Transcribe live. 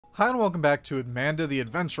Hi and welcome back to Amanda the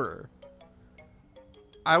Adventurer.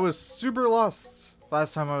 I was super lost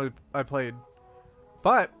last time I played,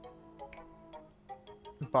 but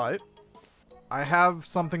I have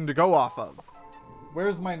something to go off of.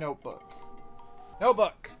 Where's my notebook?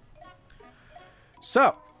 Notebook!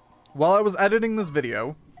 So, while I was editing this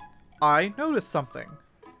video, I noticed something.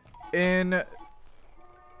 In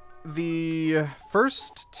the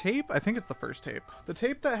first tape, I think it's the first tape, the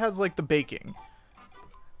tape that has like the baking,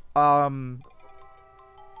 there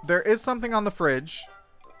is something on the fridge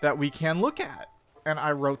that we can look at, and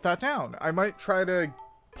I wrote that down. I might try to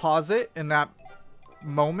pause it in that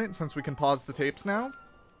moment since we can pause the tapes now.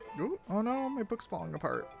 Ooh, oh no, my book's falling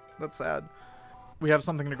apart. That's sad. We have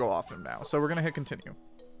something to go off of now, so we're gonna hit continue.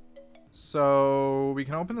 So we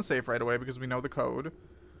can open the safe right away because we know the code.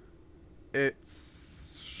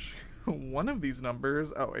 It's one of these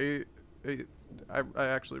numbers. Oh, eight. I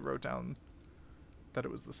actually wrote down that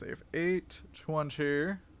it was the safe.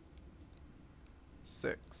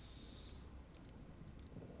 826.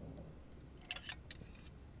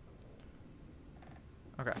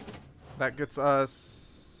 Okay, that gets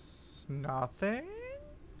us nothing.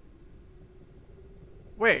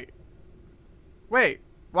 Wait, why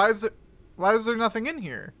is there nothing in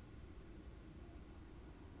here?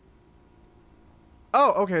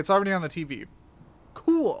 Oh, okay, it's already on the TV.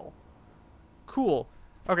 Cool.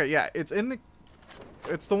 Okay, yeah, it's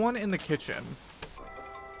the one in the kitchen.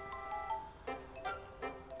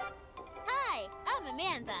 Hi, I'm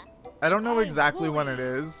Amanda. I don't know exactly when it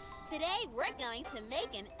is. Today we're going to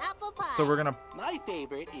make an apple pie. So we're gonna My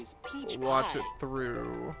favorite is peach watch pie. it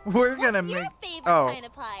through. We're gonna What's make. your favorite Oh, kind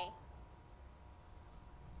of pie?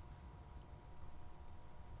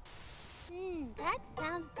 That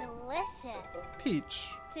sounds delicious.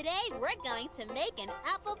 peach. Today we're going to make an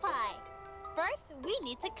apple pie. First, we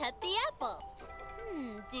need to cut the apples.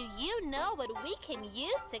 Do you know what we can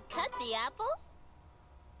use to cut the apples?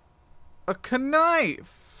 A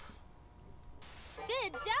knife.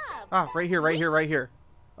 Good job. Ah, right here.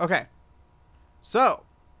 Okay. So,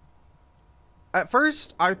 at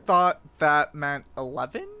first I thought that meant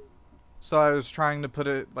 11. So I was trying to put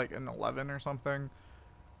it like an 11 or something.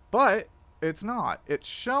 But it's not. It's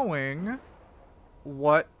showing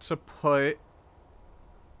what to put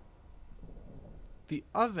the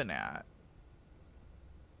oven at.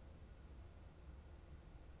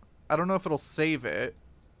 I don't know if it'll save it.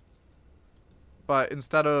 But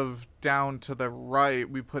instead of down to the right,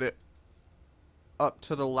 we put it up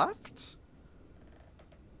to the left,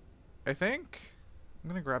 I think. I'm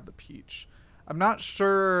gonna grab the peach. I'm not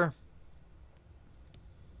sure.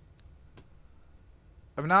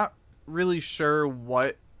 I'm not really sure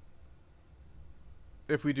what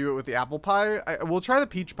if we do it with the apple pie. We'll try the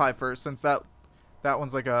peach pie first, since that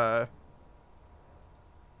one's like a.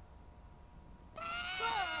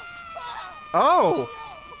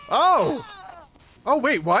 Oh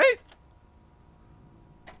wait, what?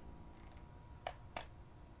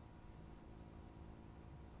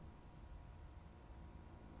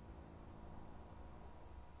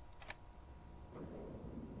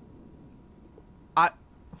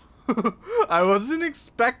 I wasn't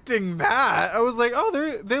expecting that. I was like,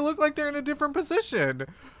 oh, they look like they're in a different position.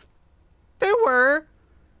 They were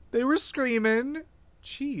screaming.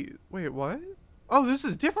 Cheese. Wait, what? Oh, this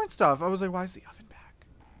is different stuff. I was like, why is the oven back?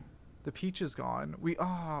 The peach is gone. We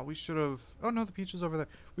should have. Oh no, the peach is over there.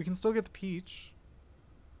 We can still get the peach.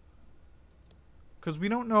 Because we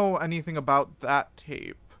don't know anything about that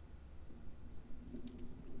tape.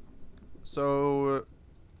 So,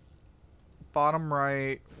 bottom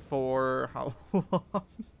right for how long?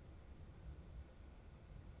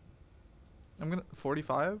 I'm gonna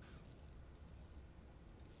 45.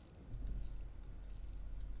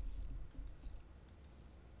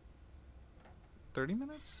 $30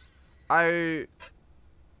 minutes? I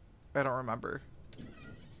don't remember.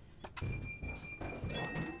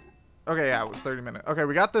 Okay, yeah, it was 30 minutes. Okay,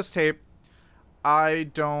 we got this tape. I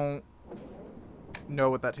don't know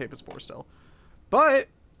what that tape is for still. But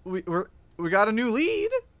we got a new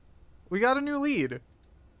lead. We got a new lead.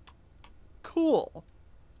 Cool.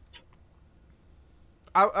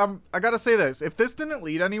 I gotta say this. If this didn't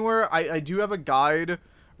lead anywhere, I do have a guide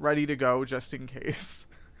ready to go just in case.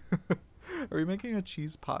 Are we making a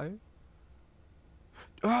cheese pie?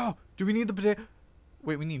 Oh, do we need the potato?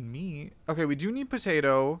 Wait, we need meat. Okay, we do need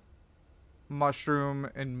potato, mushroom,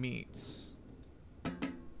 and meats.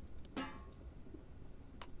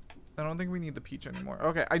 I don't think we need the peach anymore.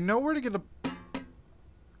 Okay, I know where to get the...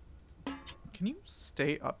 Can you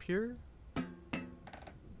stay up here?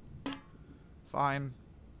 Fine.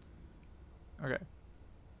 Okay.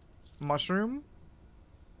 Mushroom.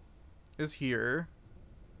 is here.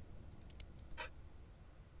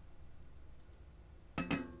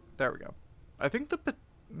 There we go. I think the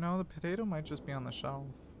potato might just be on the shelf.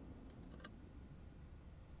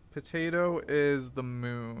 Potato is the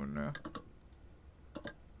moon.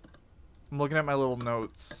 I'm looking at my little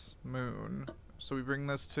notes. Moon. So we bring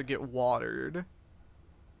this to get watered.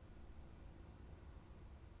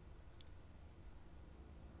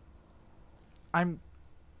 I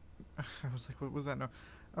was like, what was that? No.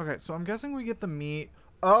 Okay, so I'm guessing we get the meat.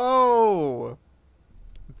 Oh!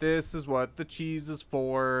 This is what the cheese is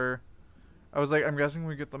for. I was like, I'm guessing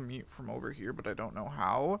we get the meat from over here, but I don't know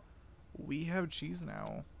how. We have cheese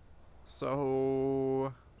now.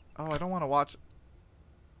 So... Oh, I don't want to watch...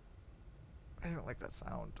 I don't like that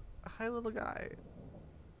sound. Hi, little guy.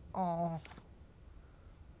 Oh.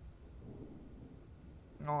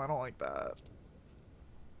 No, I don't like that.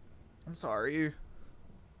 I'm sorry.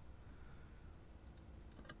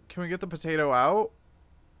 Can we get the potato out?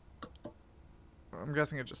 I'm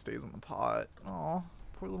guessing it just stays in the pot. Oh,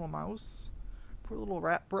 poor little mouse. Poor little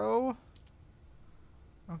rat bro.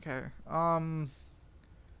 Okay.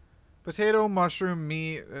 Potato, mushroom,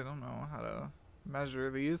 meat. I don't know how to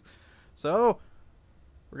measure these. So,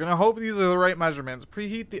 we're going to hope these are the right measurements.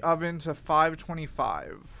 Preheat the oven to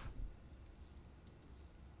 525.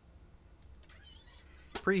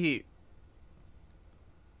 Preheat.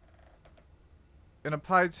 In a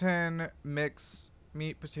pie tin, mix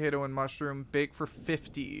meat, potato, and mushroom. Bake for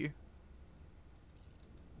 50.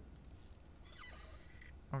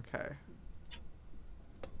 Okay.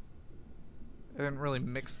 I didn't really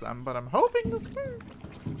mix them, but I'm hoping this works.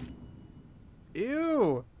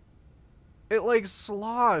 Ew. It like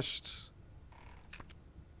sloshed.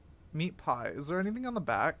 Meat pie. Is there anything on the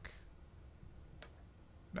back?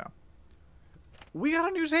 No. We got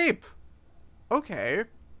a new tape. Okay.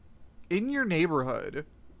 In your neighborhood.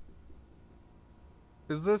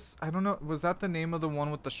 Is this, I don't know, was that the name of the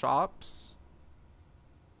one with the shops?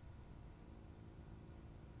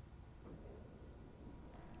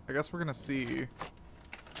 I guess we're gonna see.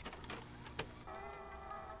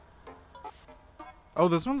 Oh,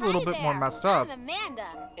 this one's a little bit more messed up. I'm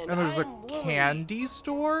Amanda. And there's a I'm Wooly. candy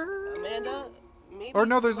store? Amanda, maybe Or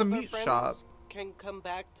no, there's a some of our meat friends shop. Can come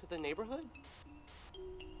back to the neighborhood?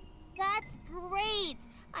 That's great.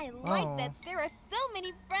 I like Oh. that there are so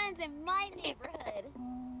many friends in my neighborhood.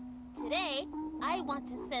 Today, I want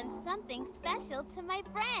to send something special to my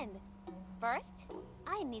friend. First,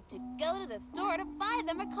 I need to go to the store to buy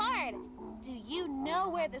them a card. Do you know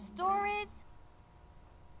where the store is?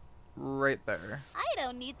 Right there. I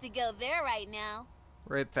don't need to go there right now.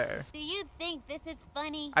 Right there. Do you think this is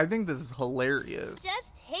funny? I think this is hilarious.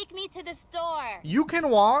 Just take me to the store. You can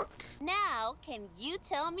walk? Now, can you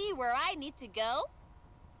tell me where I need to go?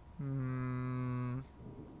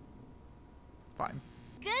 Fine.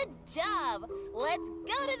 Good job. Let's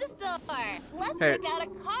go to the store. Let's Hey. pick out a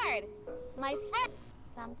card. My friend.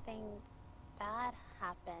 Something bad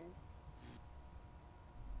happened.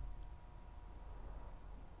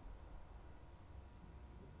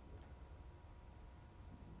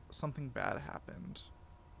 Something bad happened.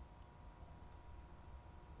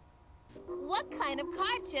 What kind of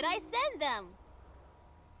card should I send them?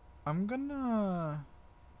 I'm gonna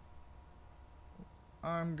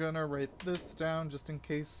write this down just in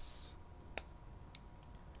case.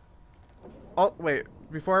 Oh, wait.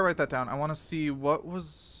 Before I write that down, I want to see what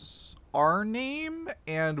was our name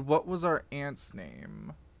and what was our aunt's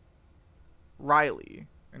name. Riley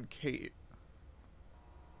and Kate.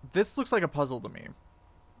 This looks like a puzzle to me.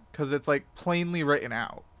 Because it's like plainly written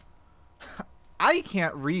out. I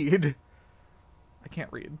can't read. I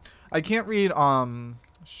can't read. I can't read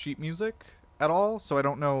sheet music at all, so I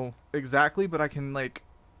don't know exactly, but I can like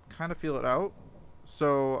kind of feel it out.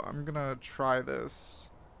 So I'm gonna try this.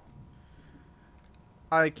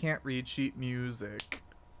 I can't read sheet music,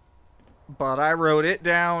 but I wrote it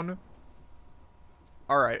down.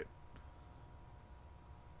 All right.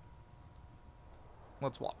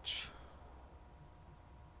 Let's watch.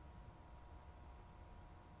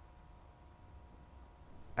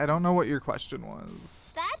 I don't know what your question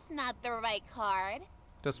was. That's not the right card.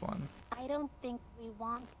 This one. I don't think we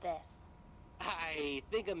want this. I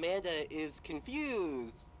think Amanda is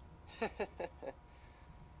confused.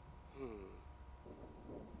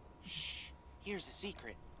 Shh. Here's a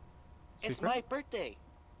secret. It's Secret? my birthday.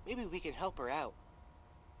 Maybe we can help her out.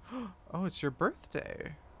 Oh, it's your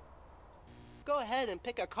birthday. Go ahead and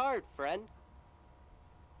pick a card, friend.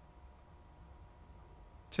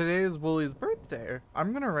 Today is Wooly's birthday.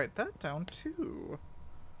 I'm gonna write that down too.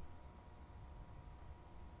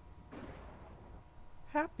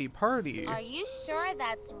 Happy party. Are you sure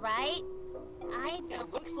that's right? I It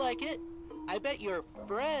don't. looks like it. I bet your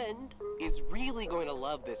friend is really going to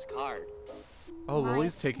love this card. Oh, My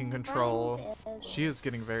Lily's taking control. friend is- She is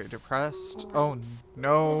getting very depressed. Oh,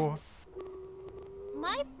 no.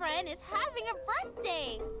 My friend is having a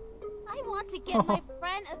birthday. I want to get my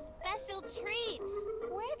friend a special treat.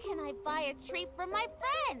 Where can I buy a treat for my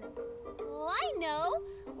friend? Oh, I know.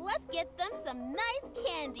 Let's get them some nice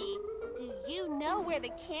candy. Do you know where the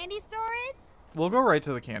candy store is? We'll go right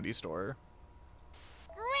to the candy store.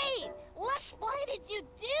 Great! Why did you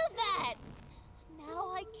do that? Now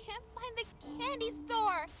I can't find the candy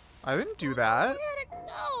store. I didn't do that. Where to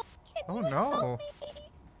go? Can Oh, you no.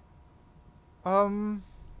 help me?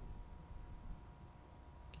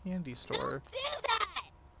 Candy store. Don't do that!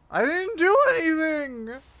 I didn't do anything.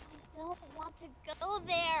 I don't want to go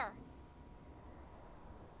there.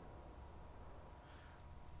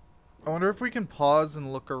 I wonder if we can pause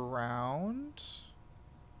and look around.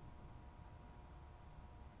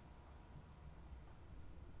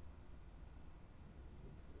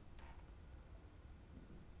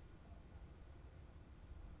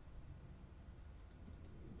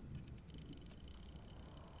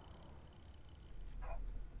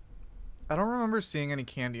 I don't remember seeing any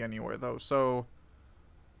candy anywhere though, so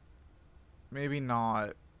maybe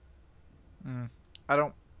not.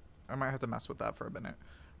 I might have to mess with that for a minute.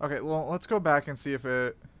 Okay, well, let's go back and see if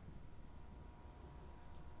it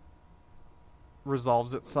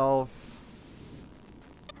resolves itself.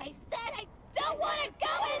 I said I don't want to go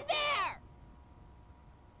in there!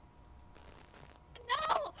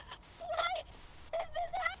 No! Why is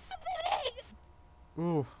this happening?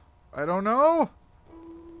 Ooh, I don't know.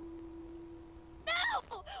 No!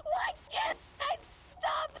 Why can't I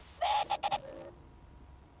stop it?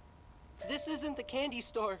 This isn't the candy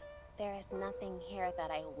store. There is nothing here that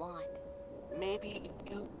I want. Maybe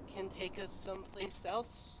you can take us someplace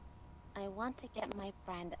else? I want to get my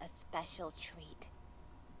friend a special treat.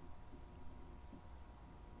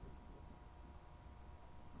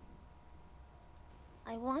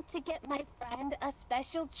 I want to get my friend a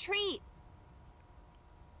special treat.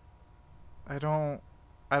 I don't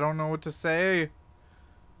know what to say.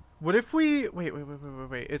 What if we wait.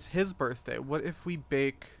 It's his birthday. What if we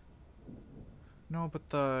bake? No, but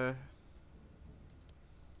the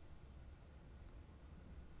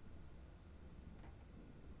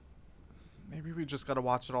maybe we just gotta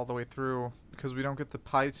watch it all the way through because we don't get the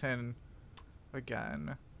pie tin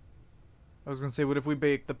again. I was gonna say, what if we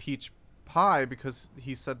bake the peach pie because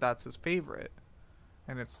he said that's his favorite,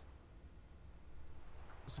 and it's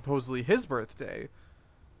supposedly his birthday,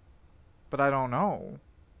 but I don't know.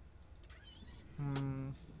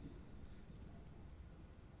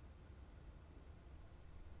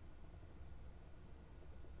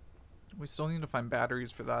 We still need to find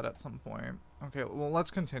batteries for that at some point. Okay, well,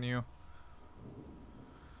 let's continue.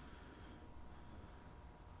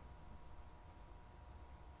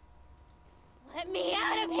 Let me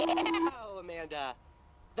out of here! Oh, Amanda.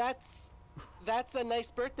 That's a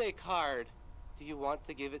nice birthday card. Do you want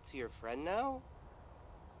to give it to your friend now?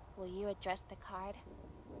 Will you address the card?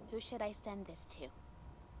 Who should I send this to?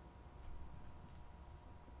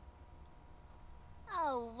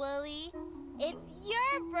 Oh, Wooly, it's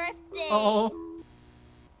your birthday! Oh.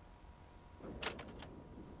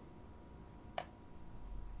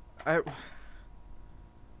 I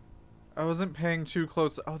wasn't paying too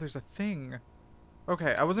close. Oh, there's a thing.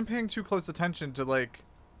 Okay, I wasn't paying too close attention to, like,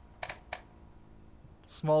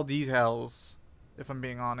 small details, if I'm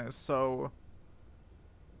being honest. So,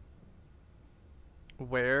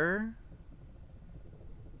 where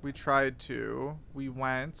we tried to, we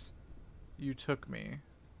went, you took me.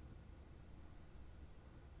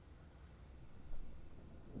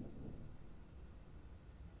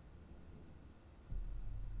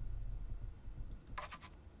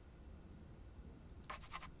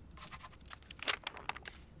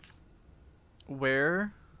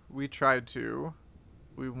 Where we tried to,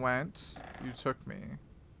 we went, you took me.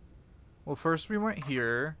 Well, first we went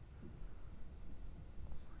here.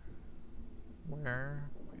 Where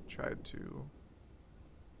we tried to,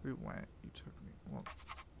 we went, you took me.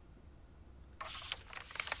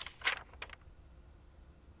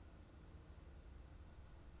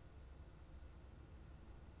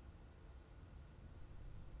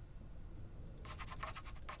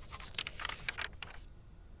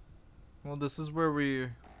 Well, this is where we...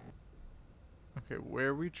 Okay,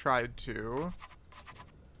 where we tried to.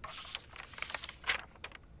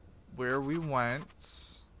 Where we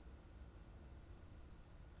went.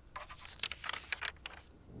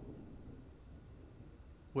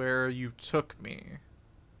 Where you took me.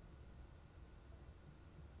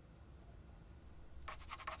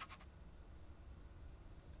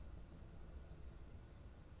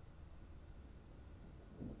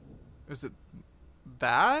 Is it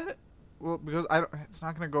that? Well, because I don't, it's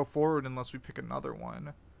not going to go forward unless we pick another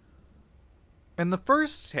one. In the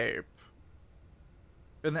first tape,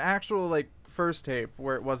 in the actual, like, first tape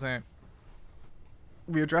where it wasn't,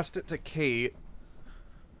 we addressed it to Kate,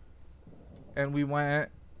 and we went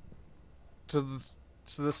to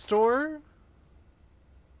the store.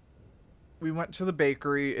 We went to the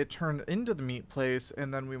bakery. It turned into the meat place,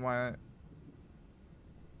 and then we went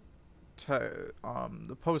to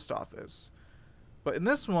the post office. But in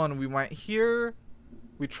this one, we went here.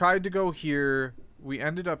 We tried to go here. We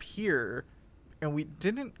ended up here, and we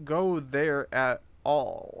didn't go there at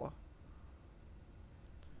all.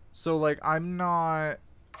 So, like, I'm not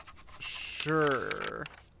sure.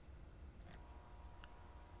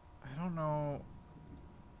 I don't know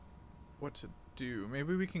what to do.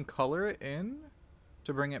 Maybe we can color it in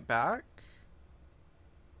to bring it back.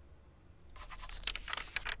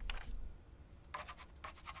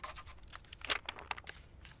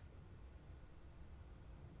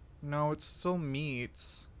 No, it's still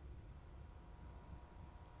meats.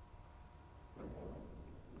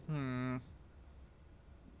 Hmm.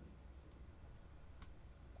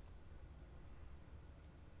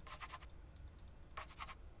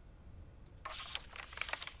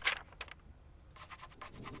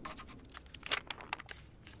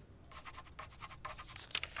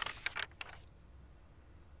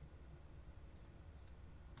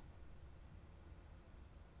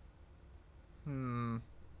 Hmm.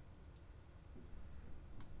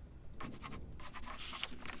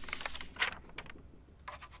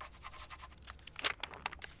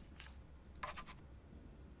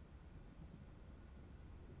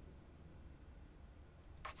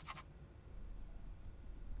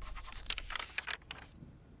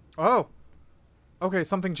 Oh! Okay,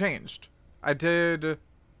 something changed. I did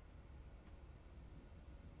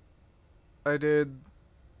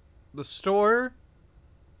the store,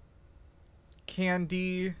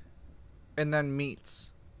 candy, and then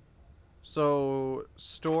meats. So,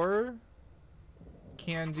 store,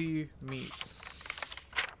 candy, meats.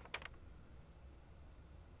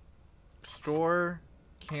 Store,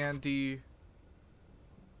 candy,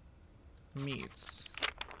 meats.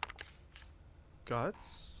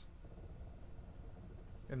 Guts.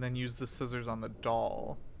 And then use the scissors on the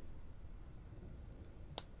doll.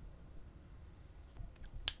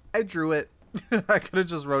 I drew it. I could have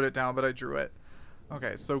just wrote it down, but I drew it.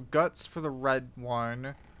 Okay, so guts for the red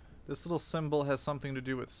one. This little symbol has something to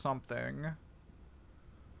do with something.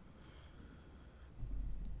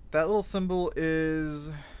 That little symbol is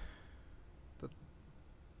the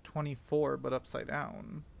 24, but upside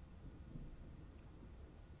down.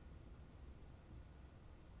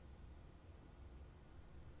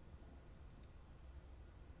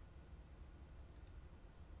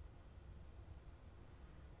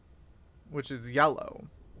 Which is yellow.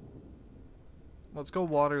 Let's go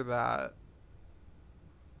water that.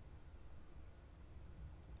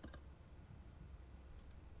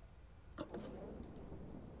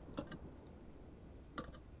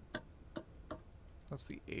 That's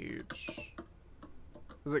the age.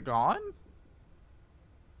 Is it gone?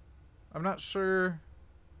 I'm not sure.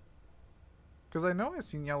 Because I know I've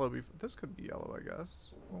seen yellow before. This could be yellow, I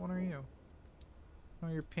guess. What one are you? Oh,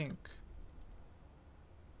 you're pink.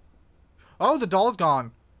 Oh, the doll's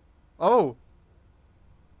gone. Oh.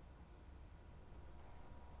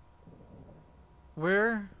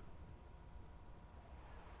 Where?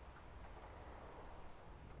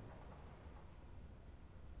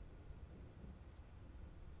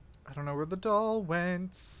 I don't know where the doll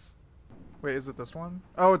went. Wait, is it this one?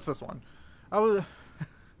 Oh, it's this one. I was...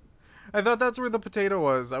 I thought that's where the potato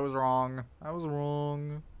was. I was wrong. I was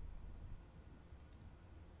wrong.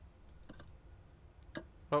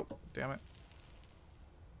 Oh, damn it.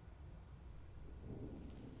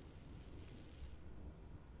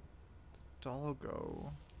 Doll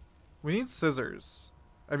go. We need scissors.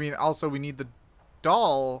 I mean, also we need the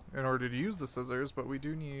doll in order to use the scissors, but we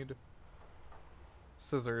do need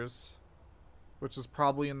scissors. Which is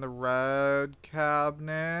probably in the red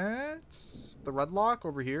cabinet. The red lock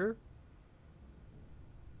over here.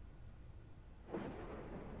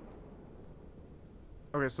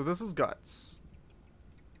 Okay, so this is guts.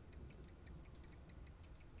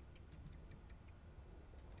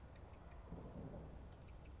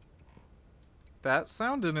 That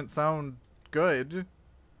sound didn't sound good.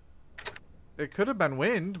 It could have been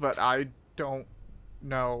wind, but I don't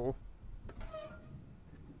know.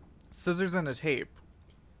 Scissors and a tape.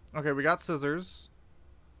 Okay, we got scissors.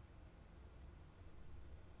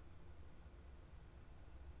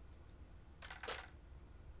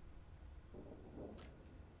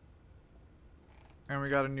 And we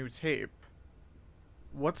got a new tape.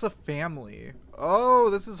 What's a family? Oh,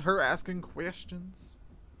 this is her asking questions.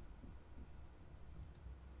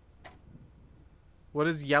 What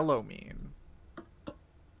does yellow mean?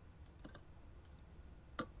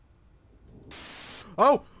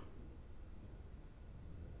 Oh!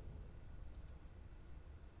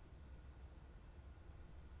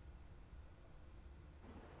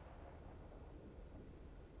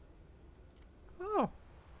 Oh.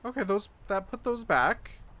 Okay, that put those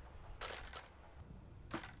back.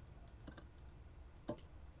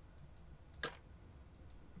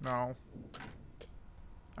 No.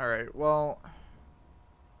 Alright, well...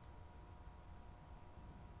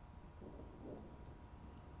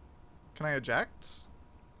 Can I eject?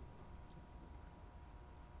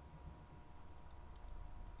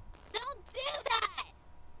 Don't do that!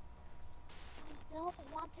 I don't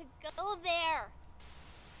want to go there.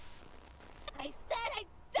 I said I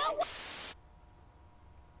don't want...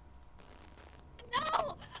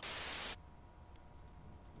 No!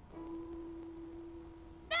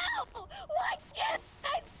 No! Why can't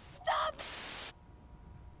I stop?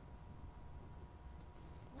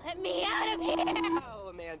 Let me out of here! Oh,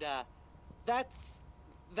 Amanda,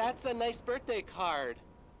 that's a nice birthday card.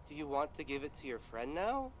 Do you want to give it to your friend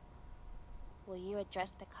now? Will you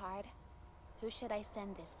address the card? Who should I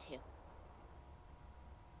send this to?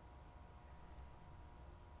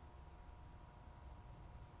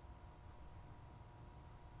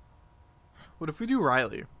 What if we do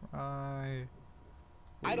Riley? I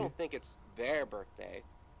don't think it's their birthday.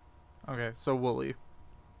 Okay, so Wooly.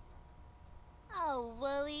 Oh,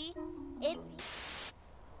 Wooly. It's...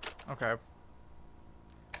 Okay.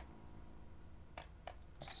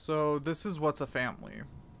 So this is what's a family.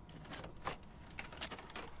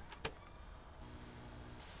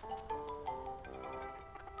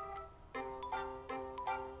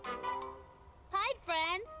 Hi,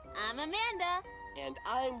 friends. I'm Amanda. And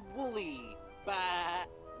I'm Wooly. Bah.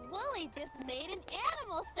 Wooly just made an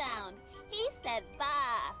animal sound. He said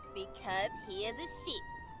bah because he is a sheep.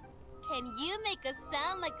 Can you make a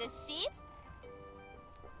sound like a sheep?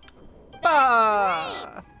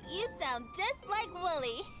 Bah! Great! You sound just like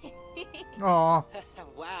Wooly. Aw.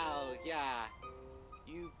 Wow, yeah.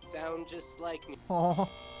 You sound just like me. Aw.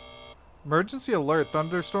 Emergency alert.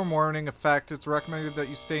 Thunderstorm warning effect. It's recommended that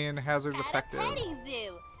you stay in hazards At effective. a petting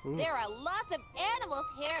zoo. Ooh. There are lots of animals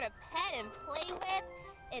here to pet and play with.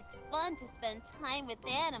 It's fun to spend time with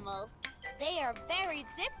animals. They are very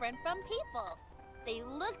different from people. They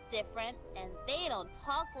look different and they don't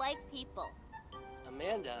talk like people.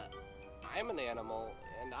 Amanda, I'm an animal,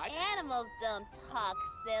 and Animals don't talk,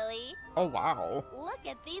 silly. Oh, wow. Look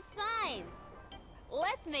at these signs.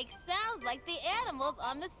 Let's make sounds like the animals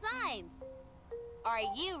on the signs. Are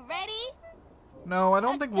you ready? No, I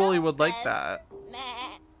don't A think Wooly goat would like says, that.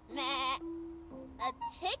 Meh, meh. A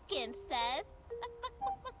chicken says...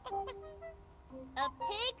 A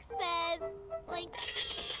pig says... Like...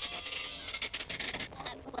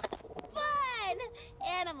 Fun!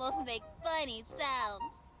 Animals make funny sounds.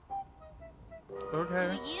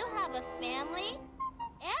 Okay. Do you have a family?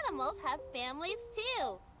 Animals have families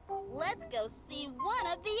too. Let's go see one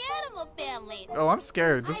of the animal families. Oh, I'm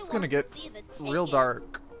scared. This I is gonna want get to see the real chickens.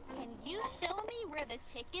 dark. Can you show me where the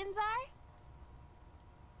chickens are?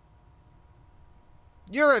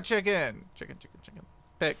 You're a chicken. Chicken, chicken, chicken.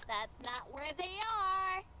 Pick. That's not where they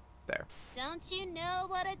are. There. Don't you know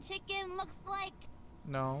what a chicken looks like?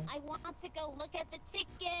 No. I want to go look at the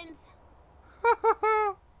chickens.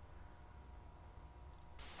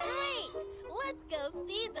 Great! Let's go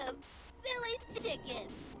see those silly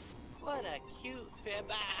chickens. what a cute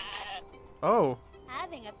fib. Oh.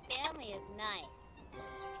 Having a family is nice.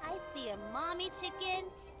 I see a mommy chicken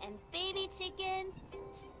and baby chickens,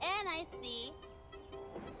 and I see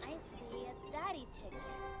a daddy chicken.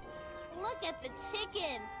 Look at the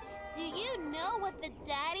chickens. Do you know what the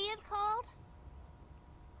daddy is called?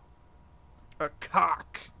 A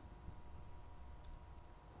cock.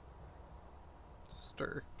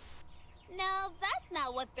 Stir. No, that's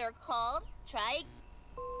not what they're called. Try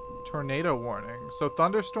Tornado warning. So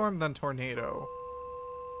thunderstorm, then tornado.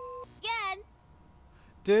 again.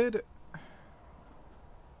 Did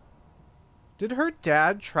her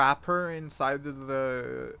dad trap her inside of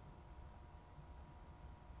the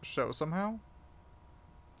show somehow?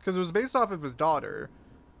 Because it was based off of his daughter.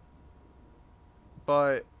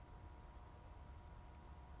 But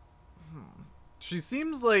she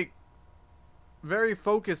seems like very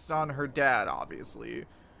focused on her dad, obviously.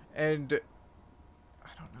 And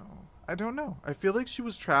I don't know. I feel like she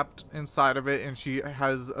was trapped inside of it and she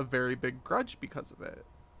has a very big grudge because of it.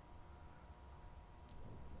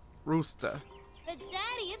 Rooster. The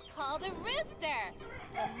daddy is called a rooster.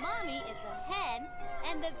 The mommy is a hen,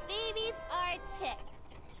 and the babies are chicks.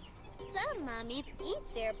 Some mommies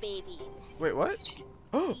eat their babies. Wait, what?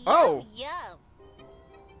 Yum, Oh! yum.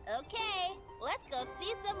 Okay, let's go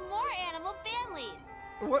see some more animal families.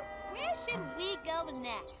 What? Where should we go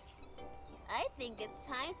next? I think it's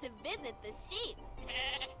time to visit the sheep.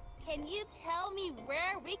 Can you tell me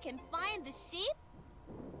where we can find the sheep?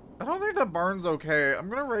 I don't think that barn's okay. I'm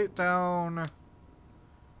gonna write down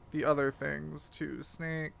the other things too.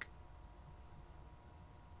 Snake.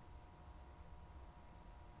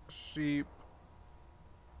 Sheep.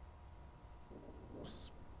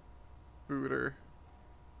 Spooter.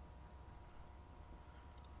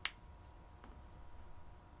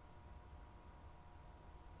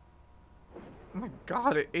 Oh my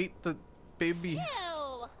god, it ate the baby. Ew!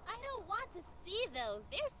 I don't want to see those.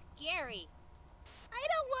 They're scary. I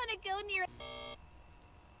don't want to go near.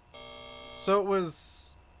 So it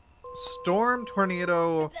was storm,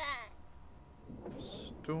 tornado, that.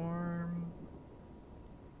 storm,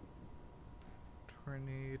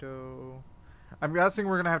 tornado. I'm guessing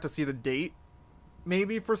we're gonna have to see the date,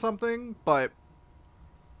 maybe, for something, but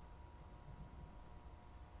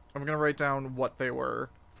I'm gonna write down what they were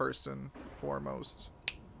first and foremost.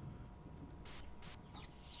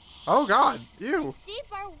 Oh god, ew. The sheep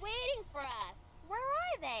are waiting for us. Where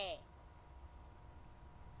are they?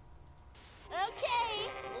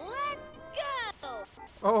 Okay, let's go.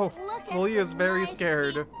 Oh, Look at Willie the is very nice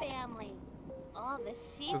scared. sheep family. All the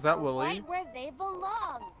sheep Is that are Willie? right where they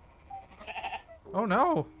belong. Oh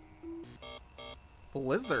no.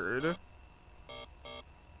 Blizzard.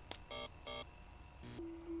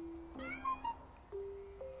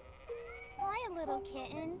 Hi, little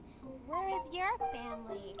kitten. Where is your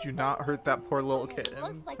family? Do not hurt that poor little It kitten.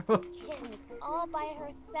 looks like this kitten is all by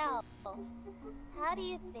herself. How do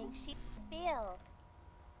you think she feels?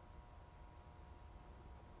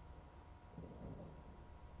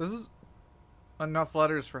 This is enough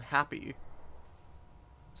letters for happy.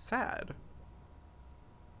 Sad.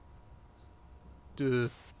 Duh.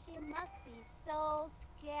 She must be so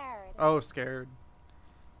scared. Oh, scared.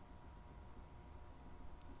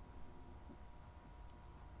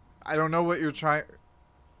 I don't know what you're trying.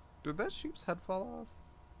 Did that sheep's head fall off?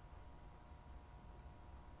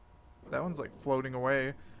 That one's like floating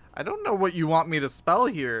away. I don't know what you want me to spell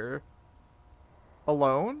here.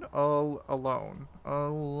 Alone? Alone.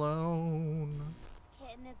 Alone. This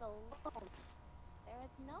kitten is alone. There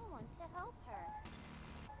is no one to help her.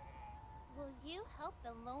 Will you help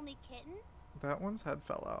the lonely kitten? That one's head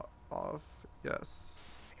fell out off.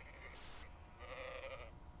 Yes.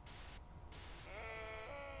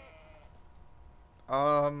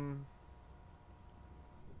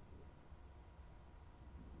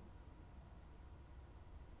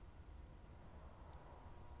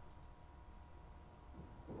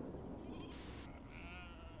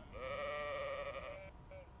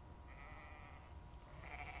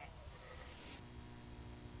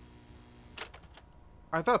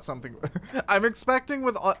 I thought something. I'm expecting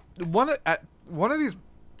with at one of these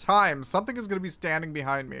times something is gonna be standing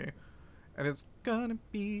behind me, and it's gonna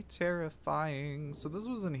be terrifying. So this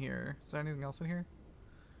was in here. Is there anything else in here?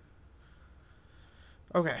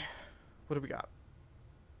 Okay, what do we got?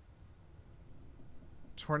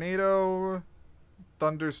 Tornado,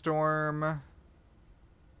 thunderstorm,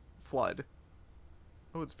 flood.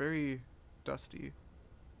 Oh, it's very dusty.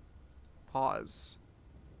 Pause.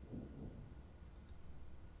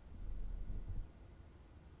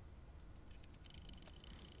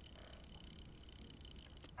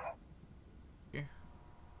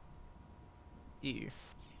 E.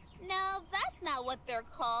 No, that's not what they're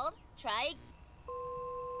called. Try.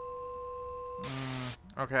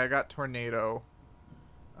 Okay, I got tornado.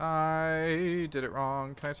 I did it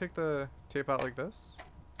wrong. Can I take the tape out like this?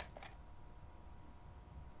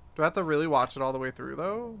 Do I have to really watch it all the way through,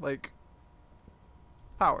 though? Like,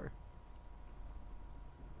 power.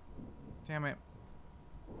 Damn it.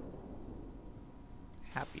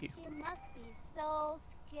 Happy. She must be so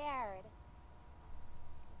scared.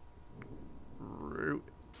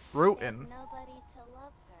 Rootin'. There's nobody to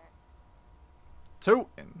love her.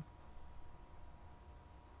 Tootin'.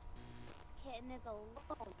 This kitten is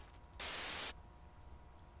alone.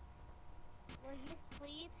 Will you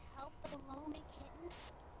please help the lonely kitten?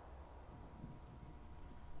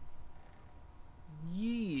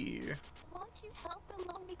 Yee. Won't you help the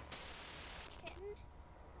lonely kitten?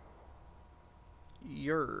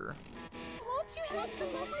 Yer. Won't you help the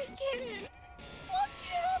lonely kitten? Won't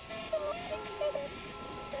you help the lonely kitten?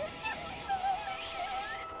 Won't you help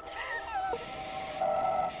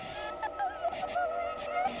the lonely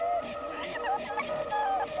kitten?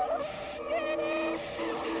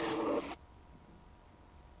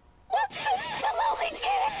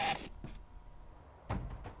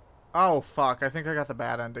 Oh, fuck. I think I got the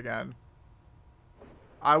bad end again.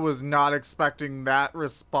 I was not expecting that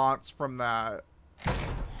response from that.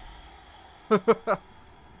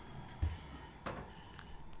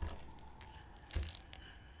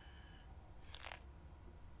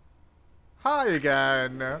 Hi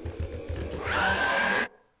again.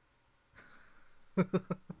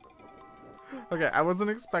 Okay, I wasn't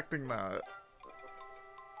expecting that.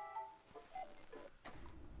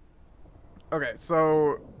 Okay,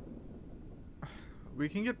 so we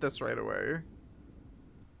can get this right away.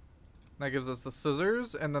 That gives us the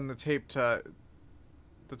scissors and then the tape to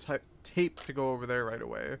tape to go over there right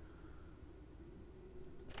away.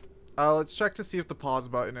 Let's check to see if the pause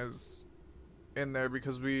button is in there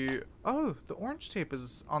because oh, the orange tape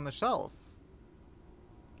is on the shelf.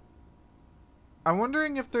 I'm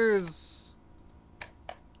wondering if there's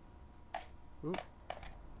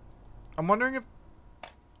I'm wondering if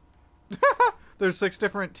there's 6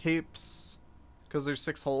 different tapes because there's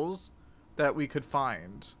 6 holes that we could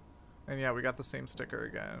find. And yeah, we got the same sticker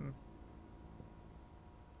again.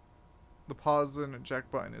 The pause and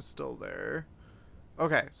eject button is still there.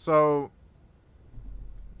 Okay, so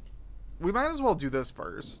we might as well do this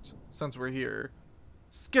first since we're here.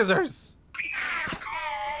 Skizzers!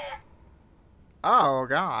 Oh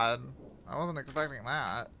god. I wasn't expecting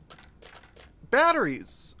that.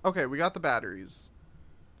 Batteries! Okay, we got the batteries.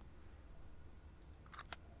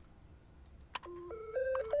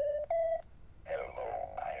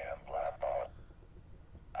 Hello, I am Blackbot.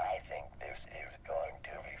 I think this is going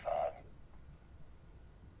to be fun.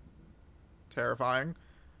 Terrifying.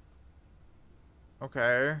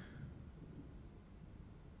 Okay.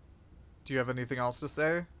 Do you have anything else to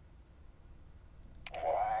say?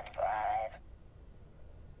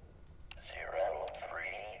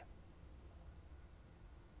 1503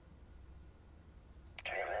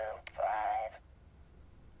 25.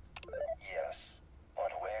 Yes,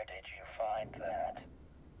 but where did you find that?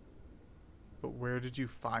 But where did you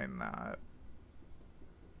find that?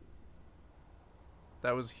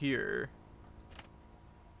 That was here.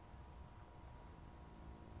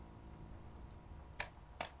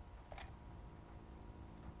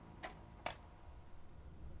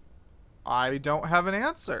 I don't have an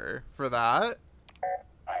answer for that.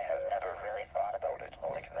 I have never really thought about it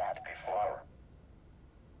like that before.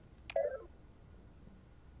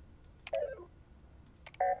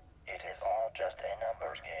 It is all just a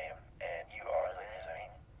numbers game, and you are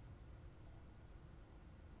losing.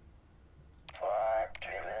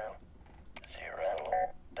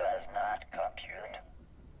 520 does not compute.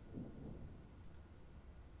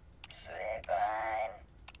 Say fine.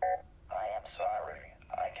 I am sorry.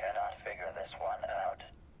 I cannot figure this one out.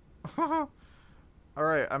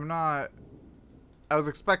 Alright, I was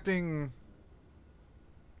expecting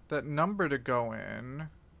that number to go in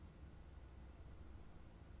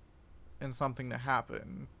and something to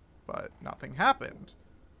happen, but nothing happened.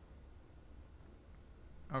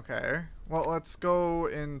 Okay, well, let's go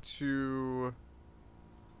into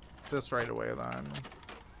this right away then.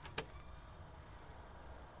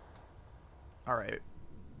 Alright,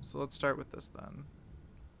 so let's start with this then.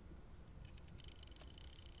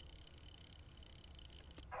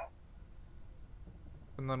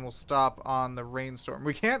 And then we'll stop on the rainstorm.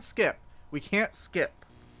 We can't skip. We can't skip.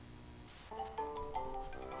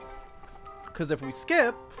 Because if we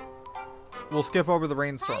skip, we'll skip over the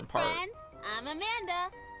rainstorm Hi, part. friends. I'm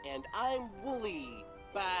Amanda. And I'm Wooly.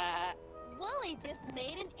 Bah. Wooly just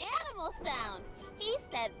made an animal sound. He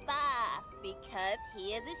said bah because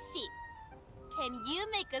he is a sheep. Can you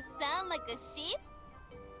make a sound like a sheep?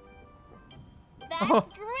 That's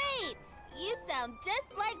great. You sound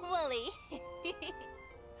just like Wooly.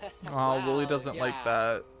 Oh, Wooly Wow, doesn't like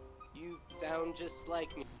yeah. that. You sound just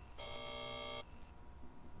like me.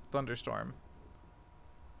 Thunderstorm.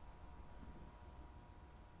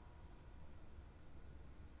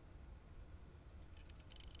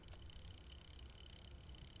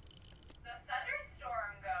 The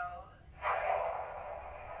thunderstorm goes.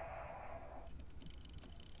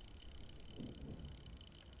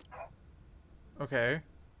 Okay.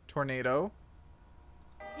 Tornado.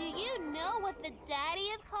 Do you know what the daddy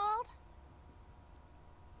is called?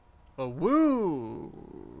 A woo.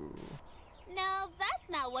 No, that's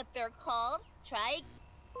not what they're called. Try.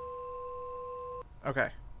 Okay.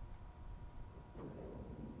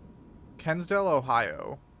 Kensdale,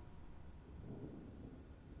 Ohio.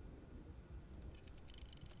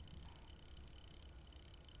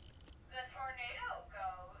 The tornado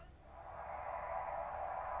goes.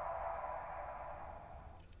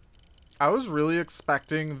 I was really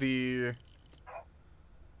expecting the...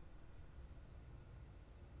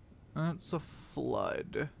 That's a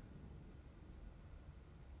flood.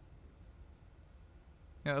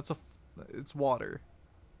 Yeah, it's water.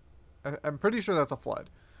 I'm pretty sure that's a flood.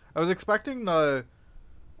 I was expecting the,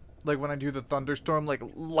 like when I do the thunderstorm, like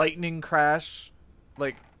lightning crash,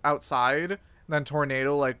 like outside, and then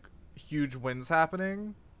tornado, like huge winds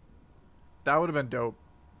happening. That would have been dope.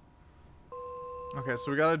 Okay,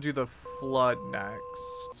 so we gotta do the flood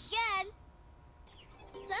next. Again,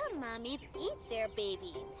 some mommies eat their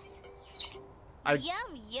babies. I-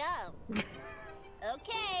 Yum, yum.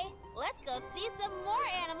 Okay, let's go see some more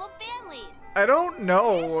animal families. I don't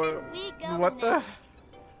know. Where should we go What the next?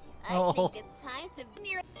 I hell? think it's time to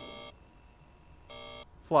near.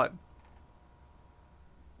 Flood.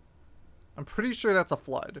 I'm pretty sure that's a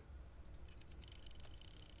flood.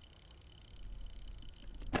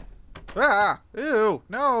 Ah! Ew!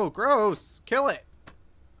 No! Gross! Kill it!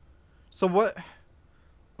 So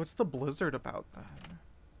what's the blizzard about then?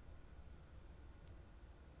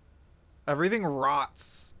 Everything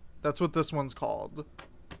rots. That's what this one's called.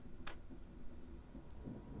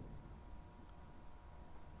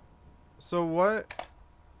 So what?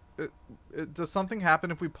 Does something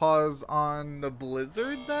happen if we pause on the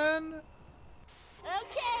blizzard then?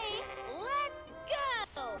 Okay,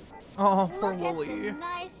 let's go. Oh, poor Look at Wooly. this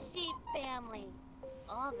nice sheep family.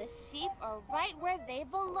 All the sheep are right where they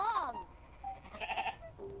belong.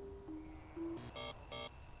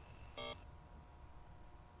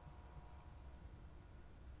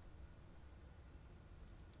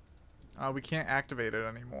 We can't activate it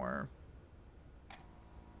anymore.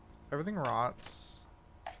 Everything rots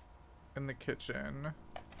in the kitchen.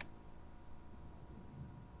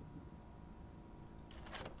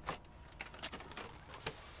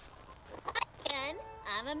 And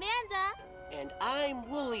I'm Amanda. And I'm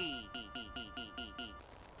Wooly.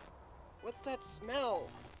 What's that smell?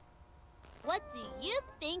 What do you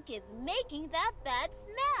think is making that bad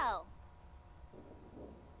smell?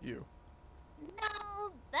 You.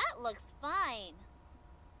 No, that looks fine.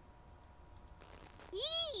 You!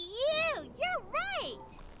 You're right!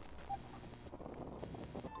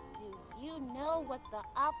 Do you know what the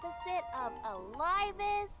opposite of alive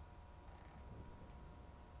is?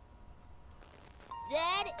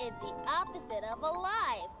 Dead is the opposite of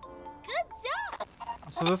alive. Good job!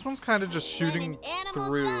 So this one's kind of just shooting when an animal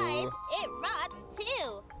through. dies, it rots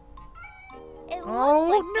too. It Oh,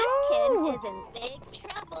 looks like this kitten is in big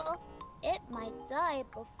trouble. It might die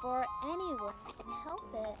before anyone can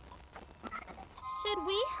help it. Should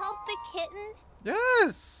we help the kitten?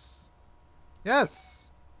 Yes! Yes!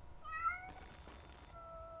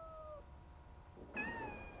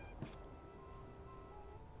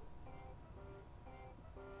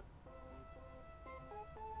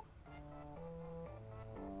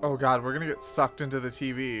 Oh god, we're gonna get sucked into the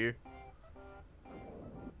TV.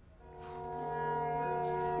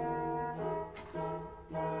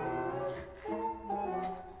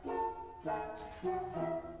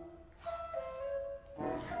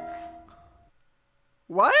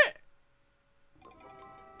 What?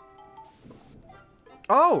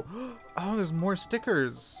 Oh! Oh, there's more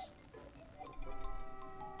stickers.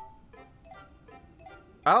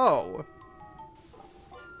 Oh.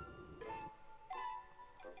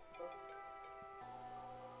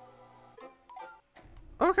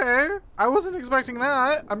 Okay. I wasn't expecting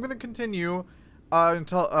that. I'm gonna continue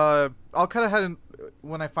until I'll cut ahead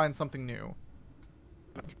when I find something new.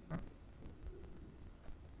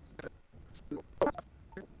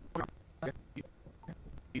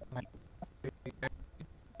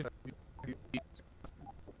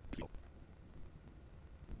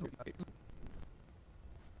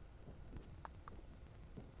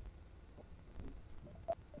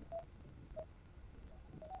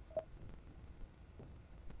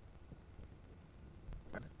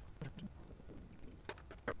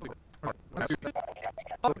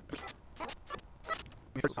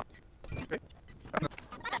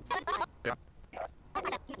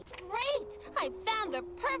 Great! I found the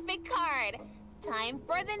perfect card. Time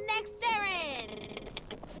for the next errand.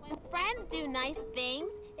 When friends do nice things,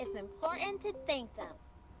 it's important to thank them.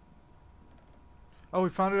 Oh, we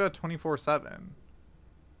found it at 24/7.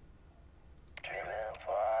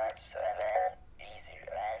 257, easy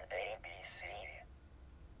as ABC.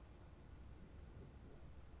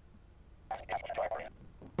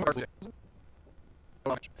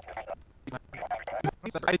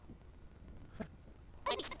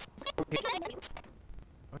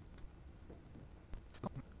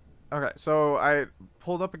 Okay, so I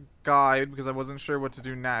pulled up a guide because I wasn't sure what to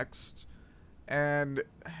do next. And it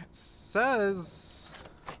says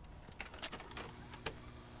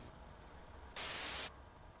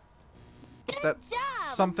that Good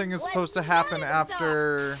job! something is Let's supposed to go happen to the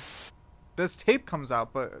after this tape comes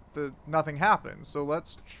out, but nothing happens. So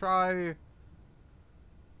let's try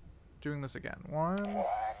doing this again. 1,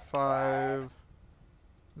 5,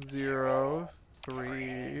 0, 3,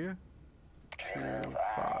 2, 5.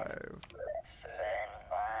 Send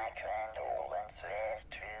my condolences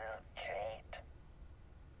to Kate.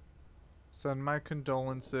 Send my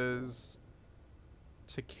condolences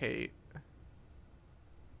to Kate.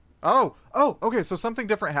 Oh, okay, so something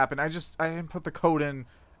different happened. I didn't put the code in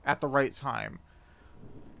at the right time.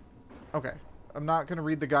 Okay, I'm not going to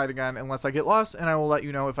read the guide again unless I get lost, and I will let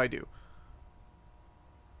you know if I do.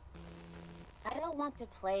 I don't want to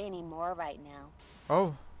play anymore right now.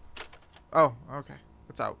 Oh, okay.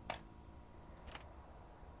 It's out.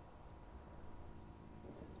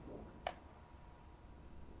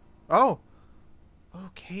 Oh,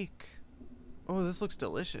 cake. Oh, this looks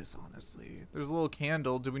delicious, honestly. There's a little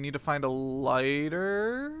candle. Do we need to find a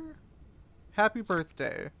lighter? Happy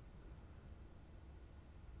birthday.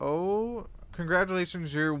 Oh,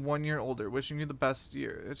 congratulations, you're 1 year older. Wishing you the best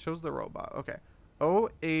year. It shows the robot. Okay.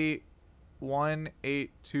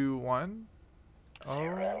 081821.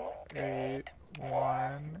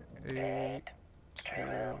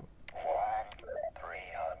 081821.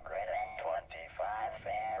 325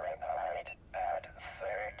 Fahrenheit at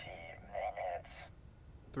 30 minutes.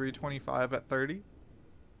 325 at 30.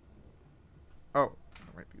 Oh, I'm gonna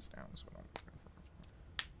write these down so I don't.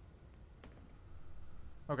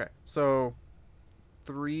 Okay, so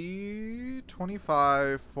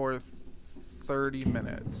 325 for 30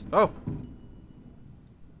 minutes. Oh.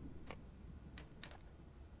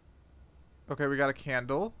 Okay, we got a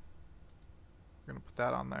candle. We're gonna put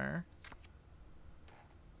that on there.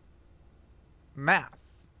 Math.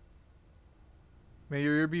 May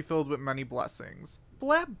your year be filled with many blessings.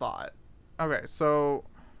 Blabbot. Okay, so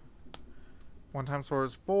 1 times 4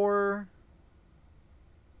 is 4.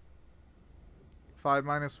 5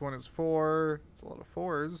 minus 1 is 4. It's a lot of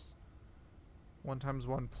 4s. 1 times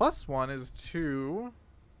 1 plus 1 is 2.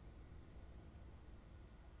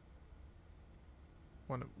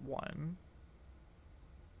 1.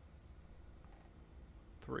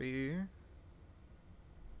 3.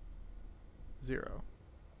 0.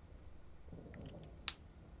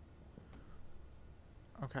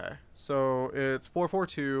 Okay, so it's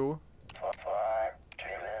 442.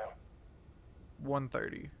 130.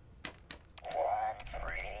 130.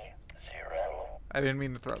 I didn't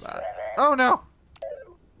mean to throw that. Oh no!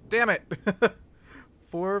 Damn it!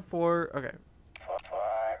 4, 4. Okay. 4,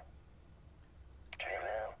 2,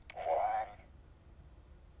 1,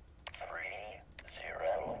 3,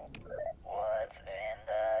 0. What's in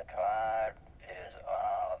the card is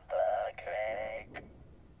on the cake.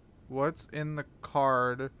 What's in the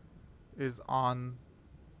card is on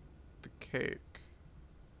the cake.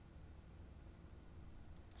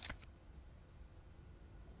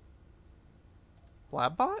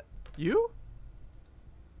 Blabbot? You?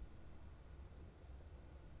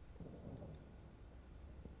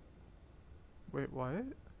 Wait, what?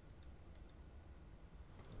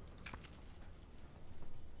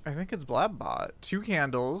 I think it's Blabbot. 2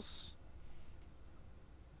 candles.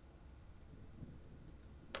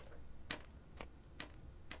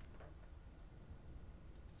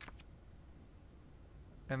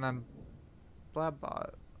 And then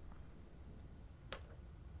Blabbot.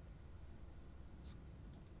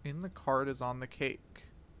 In the card is on the cake.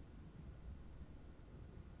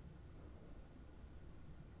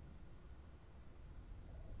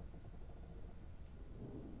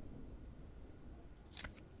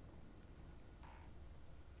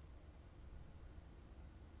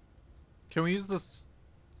 Can we use this?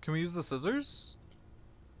 Can we use the scissors?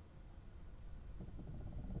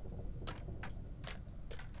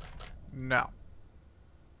 No.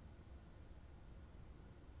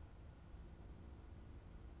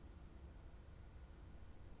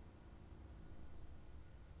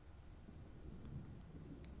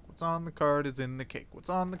 What's on the card is in the cake. What's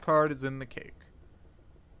on the card is in the cake.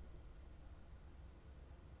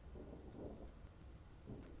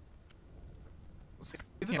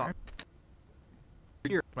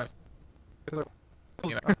 Here.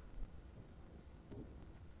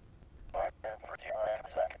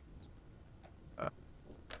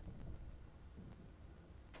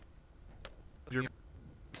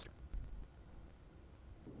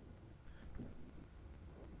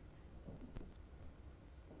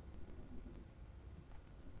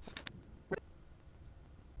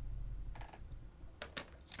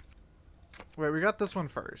 Wait, we got this one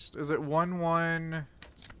first. Is it 1 1?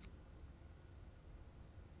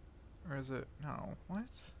 Or is it no? What?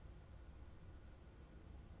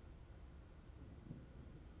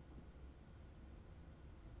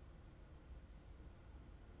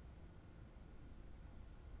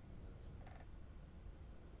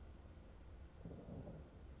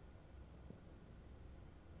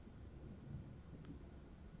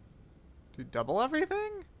 we double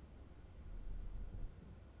everything?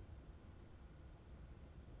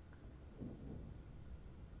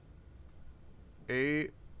 Eight.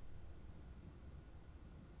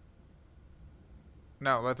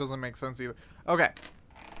 No, that doesn't make sense either. Okay.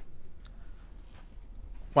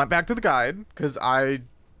 Went back to the guide, because I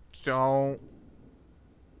don't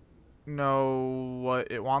know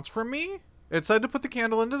what it wants from me. It said to put the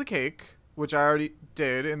candle into the cake, which I already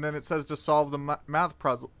did, and then it says to solve the math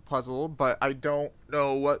puzzle, but I don't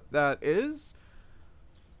know what that is.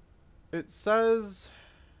 It says...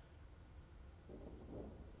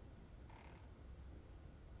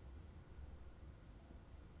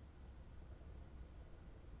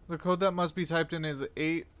 The code that must be typed in is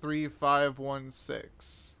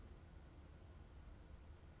 83516.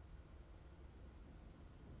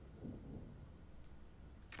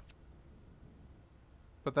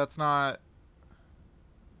 But that's not...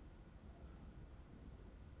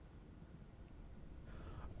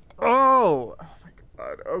 Oh! Oh my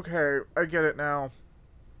god. Okay, I get it now.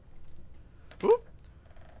 Oop.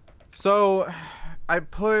 So, I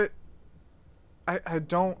put... I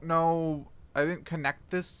don't know... I didn't connect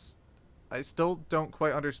this. I still don't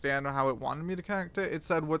quite understand how it wanted me to connect it. It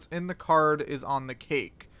said what's in the card is on the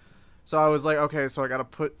cake. So I was like, okay, so I gotta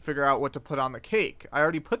figure out what to put on the cake. I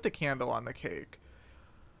already put the candle on the cake.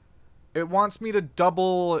 It wants me to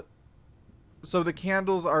double, so the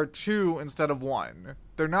candles are 2 instead of 1.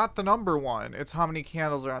 They're not the number 1. It's how many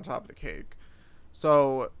candles are on top of the cake.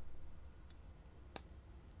 So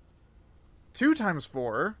 2 times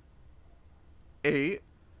 4, 8.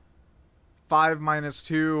 5 minus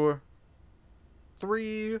 2,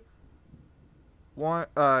 3.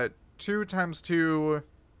 2 times 2,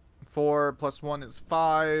 4 plus 1 is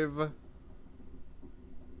 5.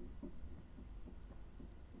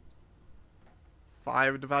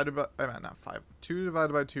 5 divided by, I meant not 5. 2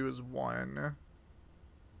 divided by 2 is 1.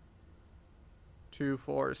 2,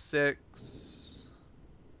 4, 6.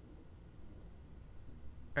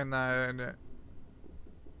 And then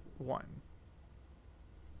 1.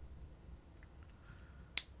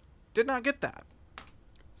 Did not get that.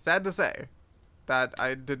 Sad to say that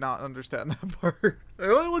I did not understand that part. I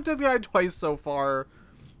only looked at the guide twice so far.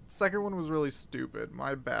 Second one was really stupid.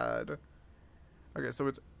 My bad. Okay, so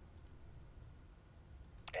it's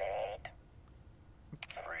 8, 3,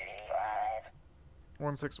 5, 161.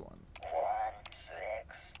 1, 6, 1,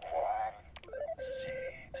 C,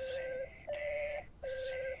 D, C,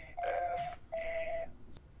 F, E.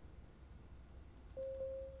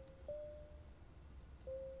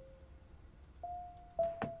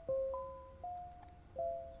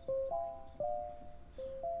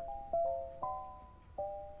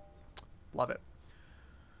 Love it.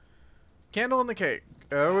 Candle in the cake.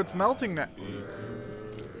 Oh, it's melting now.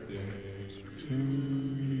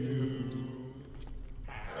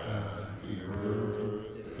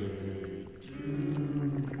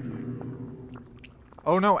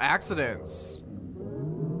 Oh no, accidents.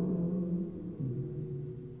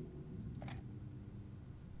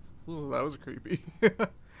 Ooh, that was creepy.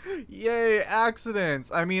 Yay, accidents.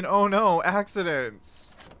 I mean, oh no,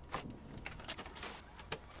 accidents.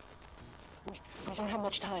 We don't have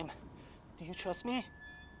much time. Do you trust me?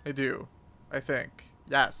 I do. I think.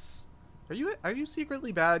 Yes. Are you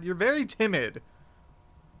secretly bad? You're very timid.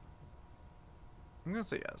 I'm gonna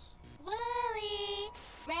say yes. Willie,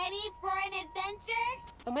 ready for an adventure?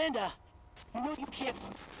 Amanda, you know you can't...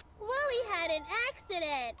 Willie had an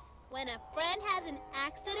accident. When a friend has an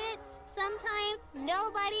accident, sometimes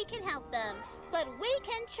nobody can help them. But we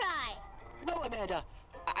can try. No, Amanda.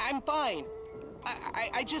 I'm fine.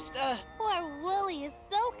 I just, Poor Willie is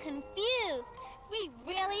so confused. We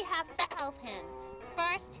really have to help him.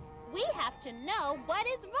 First, we have to know what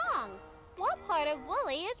is wrong. What part of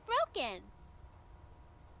Willie is broken?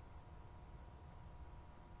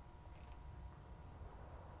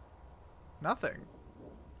 Nothing.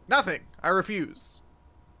 Nothing. I refuse.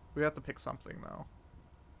 We have to pick something, though.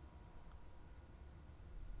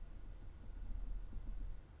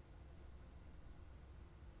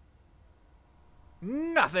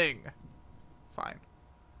 Nothing. Fine.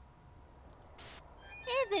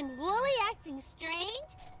 Isn't Willie acting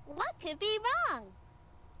strange? What could be wrong?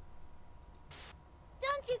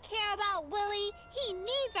 Don't you care about Willie? He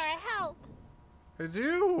needs our help. I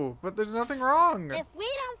do, but there's nothing wrong. If we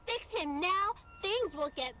don't fix him now, things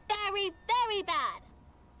will get very, very bad.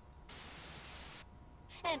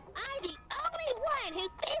 Am I the only one who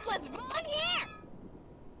sees what's wrong here?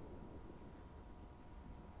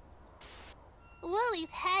 Lily's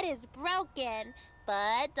head is broken,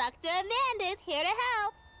 but Dr. Amanda is here to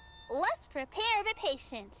help. Let's prepare the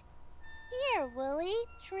patient. Here, Willie,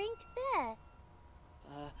 drink this.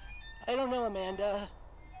 I don't know, Amanda.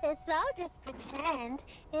 It's all just pretend,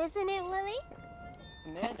 isn't it, Willie?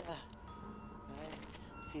 Amanda, I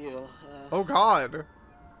feel, Oh God.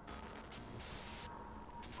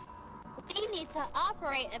 We need to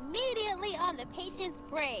operate immediately on the patient's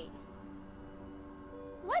brain.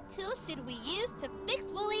 What tool should we use to fix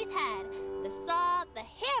Willie's head? The saw, the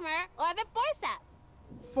hammer, or the forceps?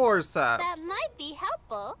 Forceps. That might be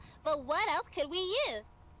helpful, but what else could we use?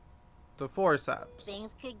 The forceps.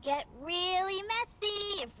 Things could get really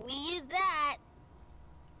messy if we use that.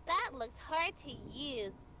 That looks hard to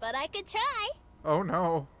use, but I could try. Oh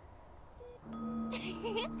no.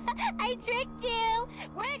 I tricked you!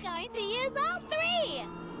 We're going to use all three!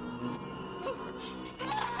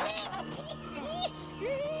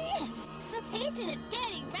 The patient is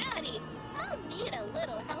getting rowdy. I'll need a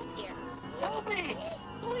little help here. help me!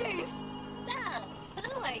 Please! So,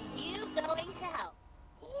 who are you going to help?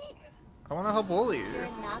 I want to help Wooly. You're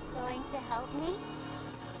not going to help me?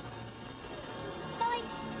 Fine.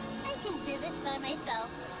 I can do this by myself.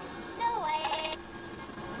 No way!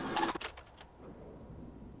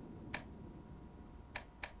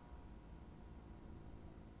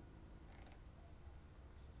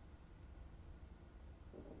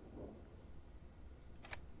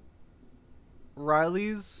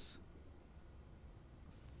 Riley's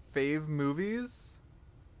fave movies?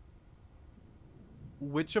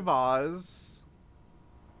 Witch of Oz.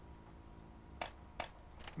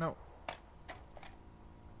 No.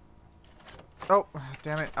 Oh,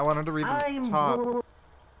 damn it. I wanted to read the top.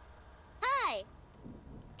 Hi!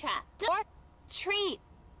 Trapdoor treat.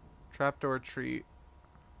 Trapdoor treat.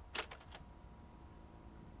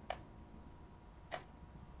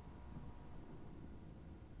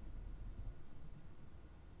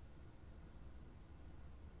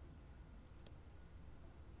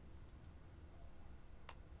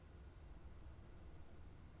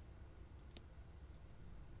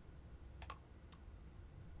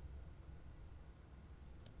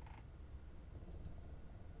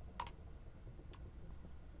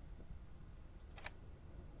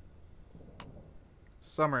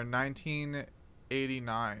 Summer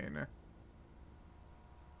 1989.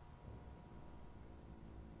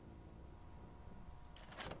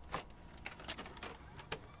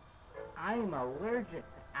 I'm allergic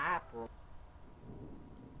to apples.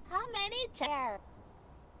 How many chairs?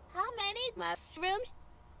 How many mushrooms?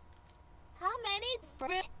 How many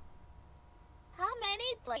fruit? How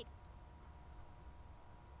many plates?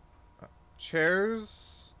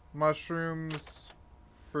 Chairs, mushrooms,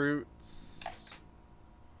 fruits.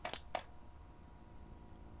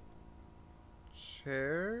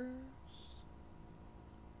 Chairs,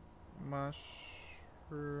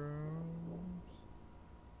 mushrooms,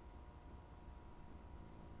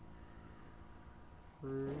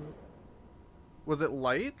 fruit. Was it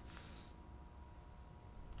lights?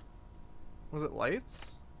 Was it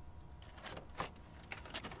lights?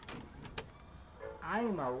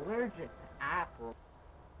 I'm allergic to apples.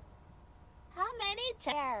 How many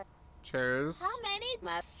chairs? Chairs, How many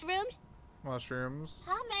mushrooms? mushrooms,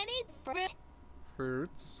 How many fruit?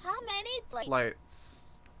 fruits, How many plates? lights.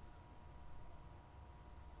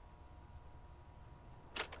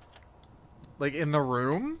 Like in the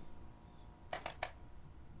room?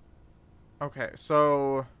 Okay,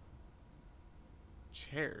 so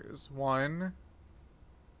chairs. One.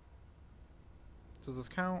 Does this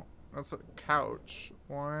count? That's a couch.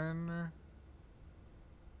 One.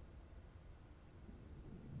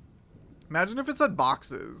 Imagine if it said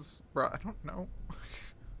boxes. Bruh, I don't know.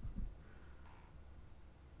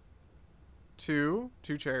 Two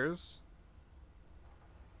chairs.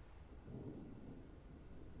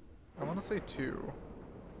 I want to say two.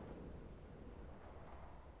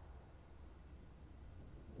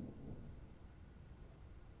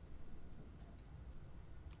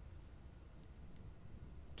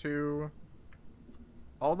 Two.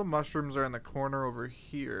 All the mushrooms are in the corner over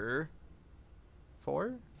here.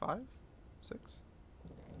 4, 5, 6.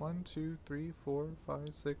 1, 2, 3, 4,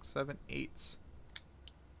 5, 6, 7, 8.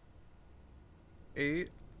 8.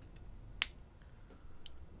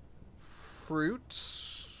 Fruit.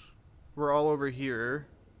 We're all over here.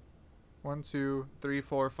 1, 2, 3,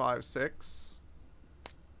 4, 5, 6.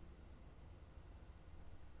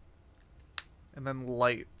 And then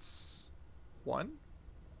lights. 1.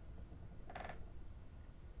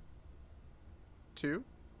 2.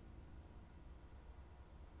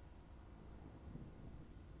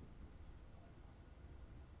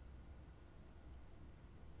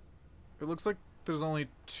 It looks like there's only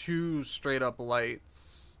 2 straight up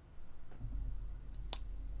lights.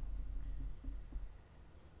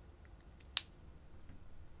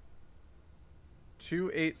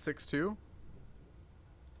 2862.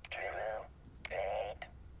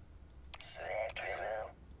 2862.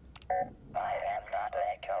 I am not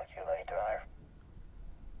a calculator.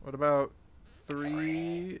 What about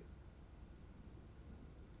 3862?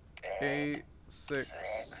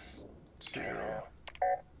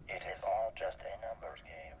 It is all just a numbers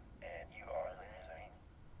game, and you are losing.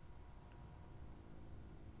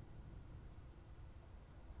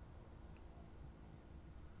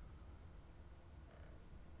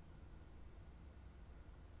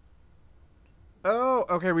 Oh,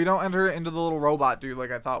 okay, we don't enter it into the little robot dude like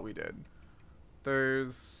I thought we did.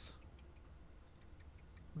 There's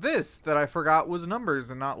this that I forgot was numbers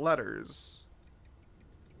and not letters.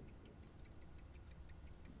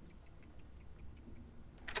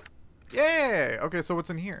 Yay! Okay, so what's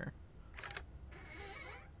in here?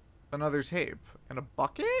 Another tape. And a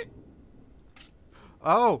bucket?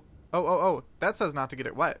 Oh! Oh. That says not to get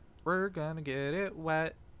it wet. We're gonna get it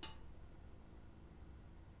wet.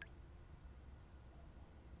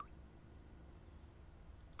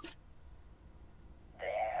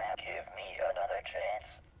 Give me another chance.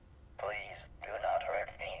 Please do not hurt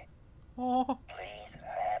me. Oh. Please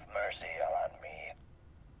have mercy on me.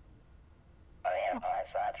 I am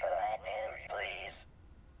outside for that news, please.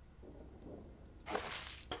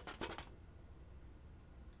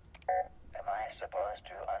 Am I supposed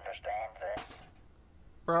to understand this?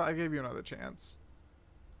 Bro, I gave you another chance.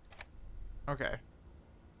 Okay.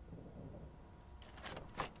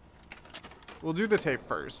 We'll do the tape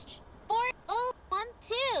first.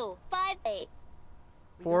 401258.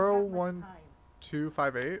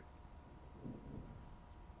 401258.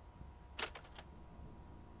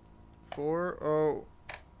 40.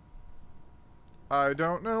 I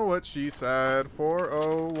don't know what she said.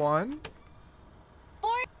 401.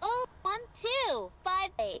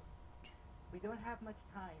 401258. We don't have much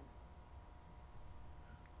time.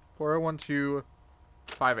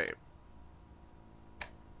 401258.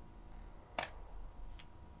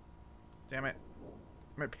 Damn it.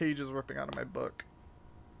 My page is ripping out of my book.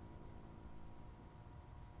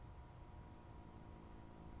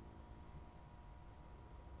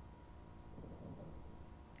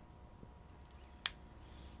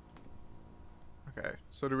 Okay,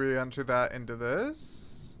 so do we enter that into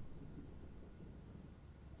this?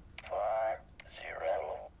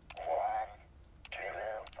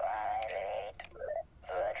 401258.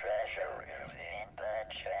 The treasure is in the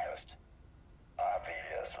chest.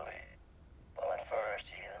 Obviously. But first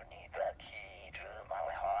you need the key to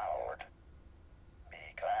my heart.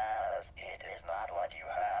 Because it is not what you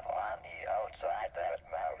have on the outside that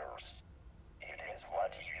matters. It is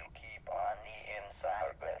what you keep on the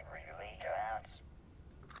inside that really counts.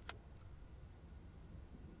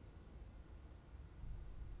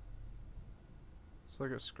 It's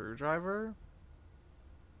like a screwdriver.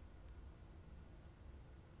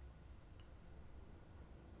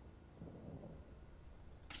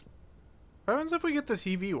 What happens if we get the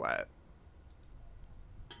TV wet?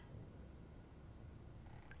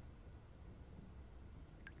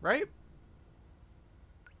 Right?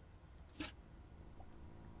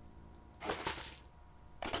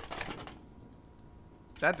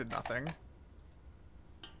 That did nothing.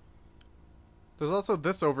 There's also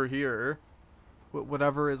this over here.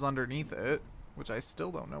 Whatever is underneath it. Which I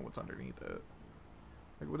still don't know what's underneath it.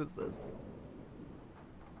 Like, what is this?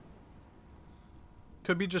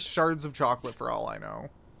 Could be just shards of chocolate for all I know.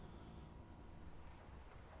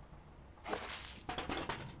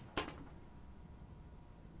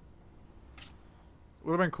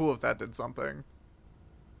 Would have been cool if that did something.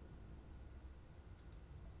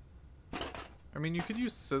 I mean, you could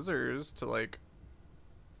use scissors to, like,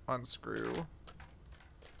 unscrew.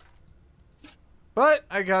 But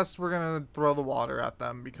I guess we're gonna throw the water at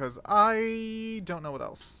them because I don't know what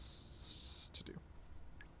else to do.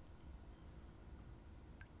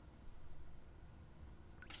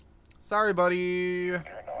 Sorry, buddy. You don't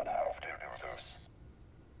have to do this.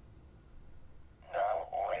 No,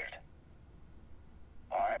 wait.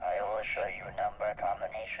 I will show you number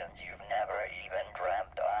combinations you've never even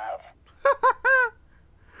dreamt of.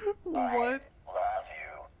 What? I love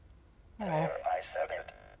you. Aw. There, I said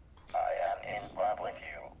it. I am in love with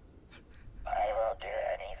you. I will do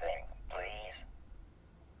anything, please.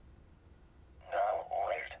 No,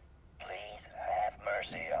 wait. Please have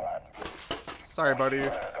mercy on me. Sorry, buddy. We're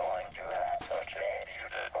going to have such a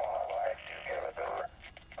beautiful life together.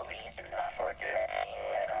 Please do not forget me.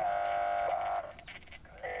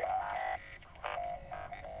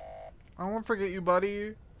 I won't forget you,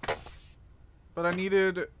 buddy. But I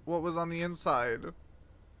needed what was on the inside.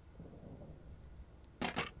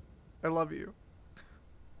 I love you.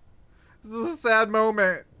 This is a sad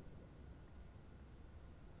moment.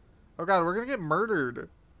 Oh god, we're gonna get murdered.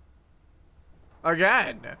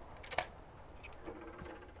 Again.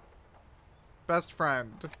 Best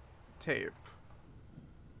friend. Tape.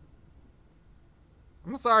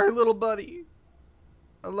 I'm sorry, little buddy.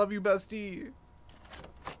 I love you, bestie.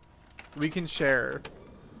 We can share.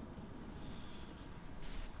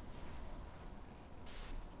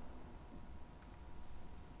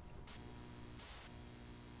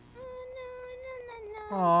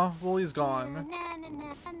 Aw, Woolly's gone.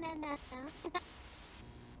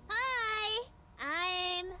 Hi,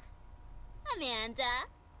 I'm Amanda.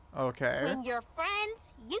 Okay. When you're friends,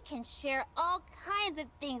 you can share all kinds of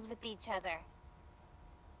things with each other.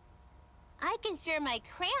 I can share my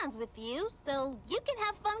crayons with you, so you can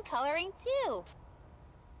have fun coloring too.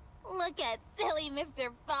 Look at silly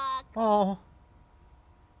Mr. Fox. Oh.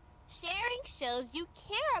 Sharing shows you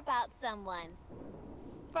care about someone.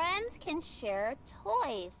 Friends can share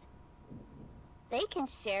toys. They can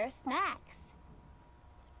share snacks.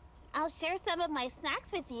 I'll share some of my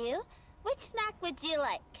snacks with you. Which snack would you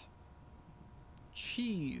like?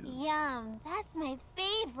 Cheese. Yum, that's my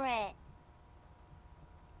favorite.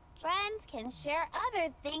 Friends can share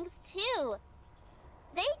other things too.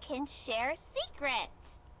 They can share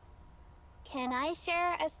secrets. Can I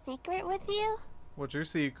share a secret with you? What's your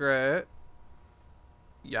secret?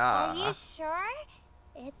 Yeah. Are you sure?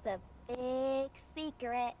 It's a big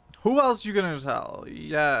secret. Who else you gonna tell?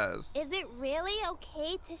 Yes. Is it really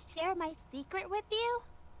okay to share my secret with you?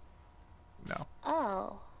 No.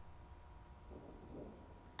 Oh.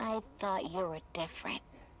 I thought you were different.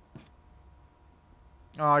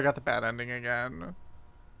 Oh, I got the bad ending again.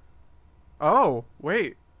 Oh,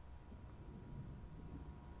 wait.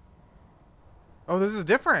 Oh, this is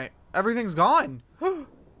different. Everything's gone.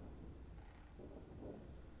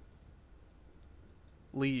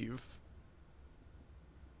 Leave.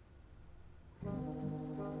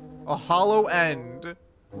 A hollow end.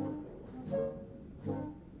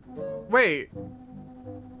 Wait.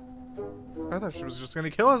 I thought she was just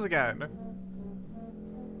gonna kill us again.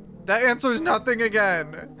 That answers nothing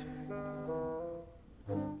again.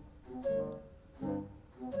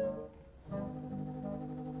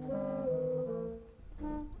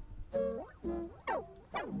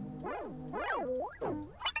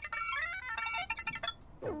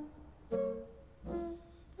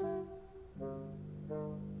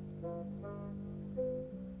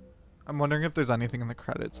 I'm wondering if there's anything in the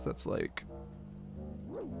credits that's like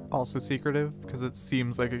also secretive, because it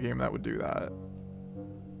seems like a game that would do that.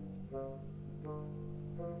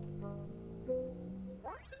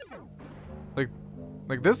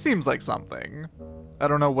 Like this seems like something. I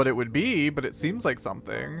don't know what it would be, but it seems like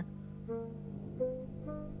something.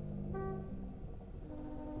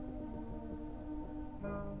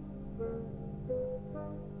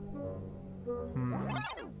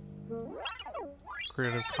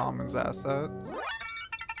 Creative Commons assets.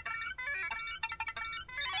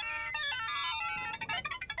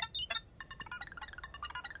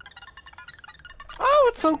 Oh,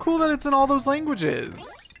 it's so cool that it's in all those languages.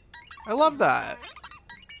 I love that.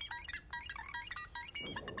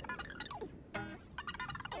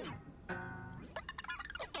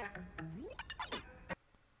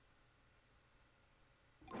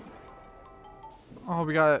 Oh,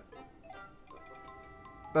 we got...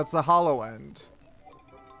 That's the hollow end.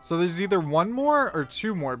 So there's either one more or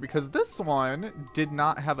two more, because this one did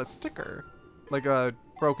not have a sticker. Like a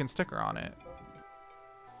broken sticker on it.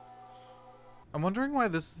 I'm wondering why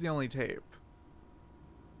this is the only tape.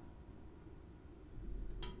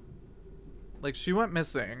 Like, she went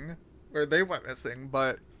missing. Or they went missing,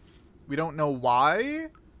 but we don't know why.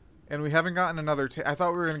 And we haven't gotten another tape. I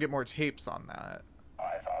thought we were going to get more tapes on that.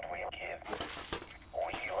 I thought we'd give.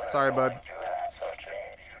 Sorry, bud.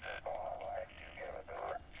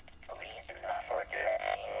 Please do not forget.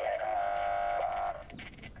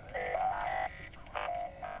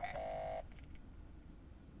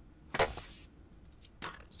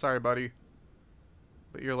 Sorry, buddy.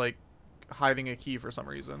 But you're, like, hiding a key for some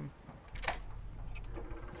reason.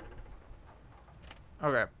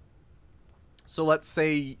 Okay. So let's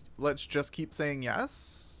just keep saying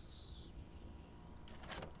yes.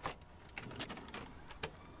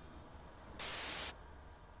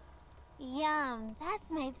 Yum, that's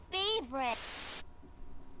my favorite.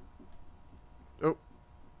 Oh.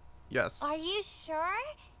 Yes. Are you sure?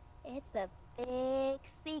 It's a big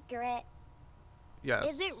secret.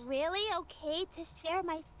 Yes. Is it really okay to share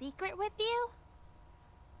my secret with you?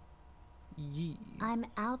 Yee. I'm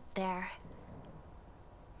out there.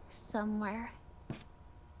 Somewhere.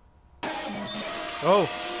 Oh.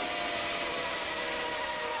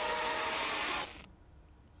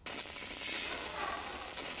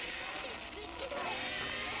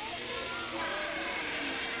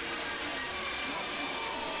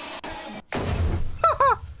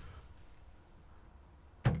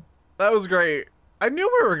 That was great. I knew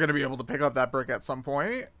we were going to be able to pick up that brick at some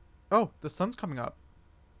point. Oh, the sun's coming up.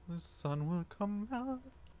 The sun will come out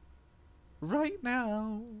right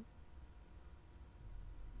now.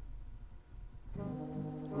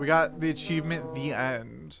 We got the achievement, the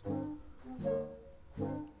end.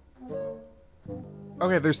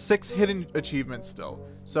 Okay, there's 6 hidden achievements still.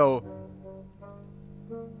 So,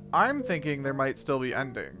 I'm thinking there might still be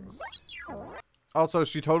endings. Also,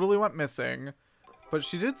 she totally went missing. But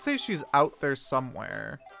she did say she's out there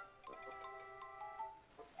somewhere.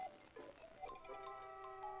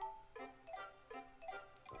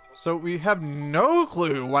 So we have no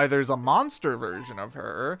clue why there's a monster version of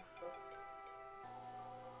her.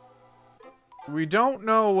 We don't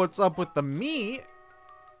know what's up with the meat.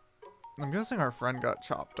 I'm guessing our friend got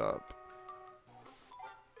chopped up.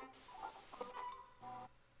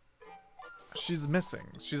 She's missing.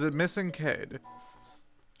 She's a missing kid.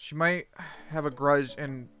 She might have a grudge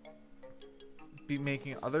and be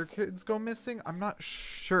making other kids go missing. I'm not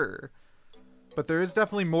sure. But there is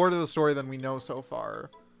definitely more to the story than we know so far.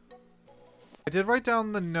 I did write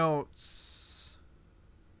down the notes.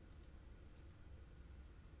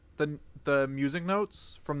 The music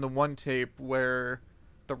notes from the one tape where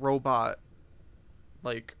the robot,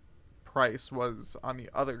 like, price was on the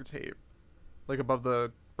other tape. Like, above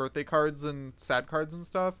the birthday cards and sad cards and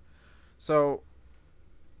stuff. So,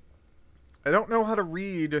 I don't know how to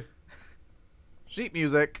read sheet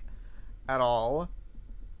music at all.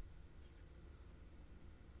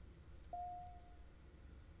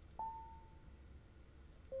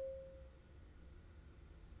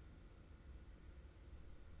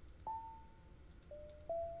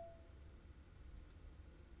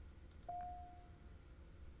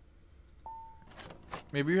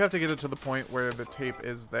 Maybe you have to get it to the point where the tape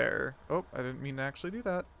is there. Oh, I didn't mean to actually do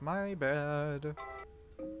that. My bad.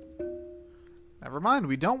 Never mind,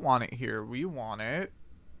 we don't want it here. We want it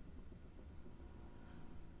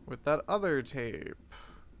with that other tape,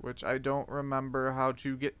 which I don't remember how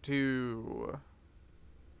to get to.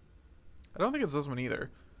 I don't think it's this one either.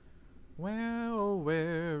 Well,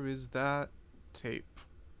 where is that tape?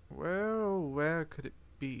 Well, where could it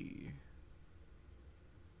be?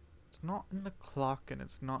 It's not in the clock and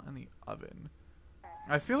it's not in the oven.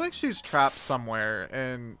 I feel like she's trapped somewhere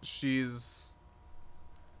and she's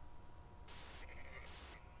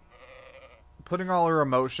putting all her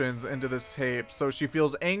emotions into this tape, so she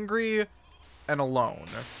feels angry and alone.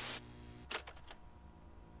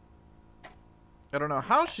 I don't know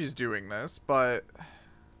how she's doing this, but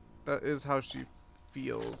that is how she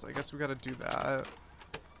feels. I guess we gotta do that.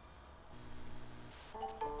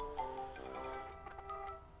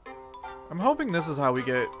 I'm hoping this is how we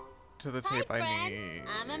get to the tape Hi, I friends. need.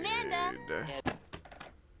 I'm Amanda.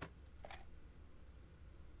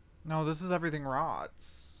 No, this is Everything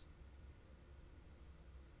Rots.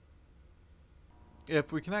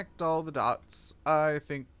 If we connect all the dots, I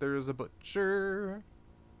think there's a butcher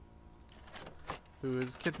who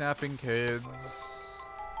is kidnapping kids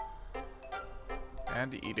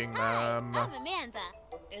and eating them. Hi, I'm Amanda.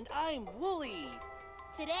 And I'm Wooly.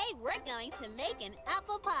 Today we're going to make an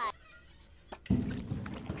apple pie.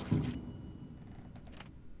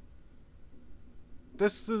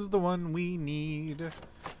 This is the one we need.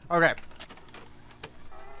 Okay.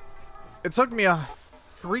 It took me a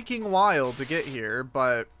freaking while to get here,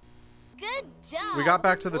 but Good job. we got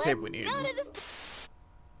back to the tape we need. Let's go to the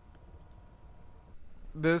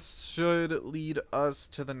This should lead us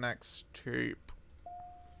to the next tape.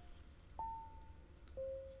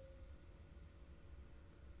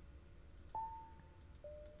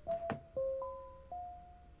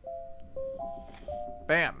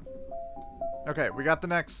 Bam. Okay, we got the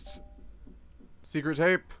next secret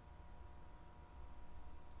tape.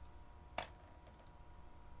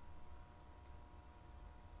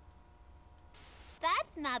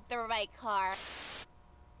 That's not the right car.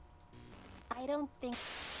 I don't think...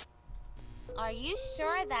 Are you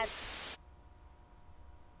sure that's...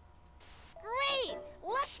 Great!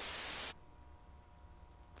 Look!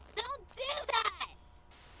 Don't do that!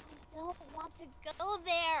 I don't want to go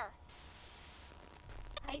there.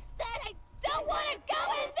 I said I don't want to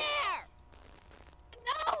go in there!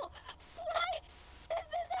 No! Why is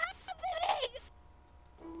this happening?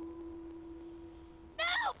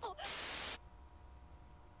 No!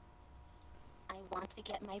 I want to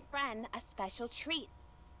get my friend a special treat.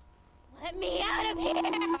 Let me out of here!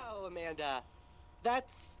 Oh, Amanda.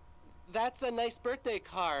 That's a nice birthday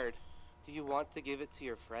card. Do you want to give it to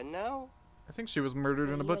your friend now? I think she was murdered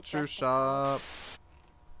in a Will you butcher address the shop.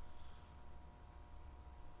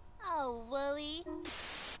 Oh, Wooly.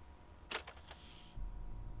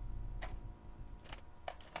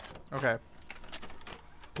 Okay.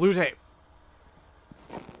 Blue tape.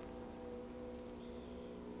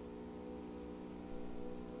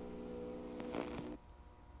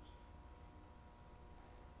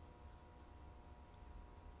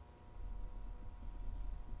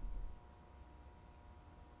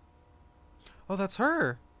 Oh, that's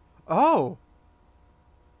her. Oh.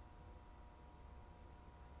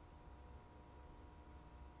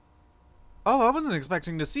 Oh, I wasn't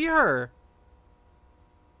expecting to see her.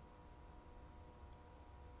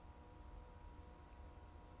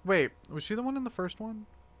 Wait, was she the one in the first one?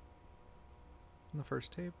 In the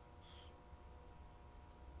first tape?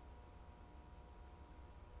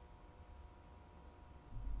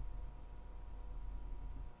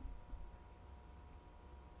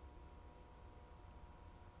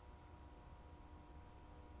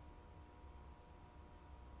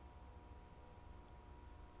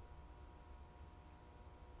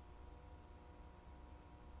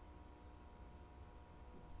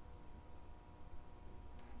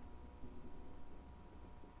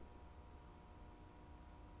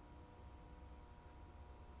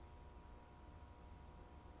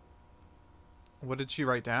 What did she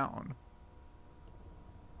write down?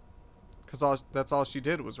 Because that's all she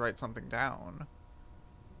did was write something down.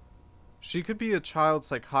 She could be a child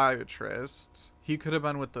psychiatrist. He could have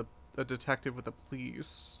been with a detective with the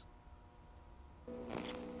police.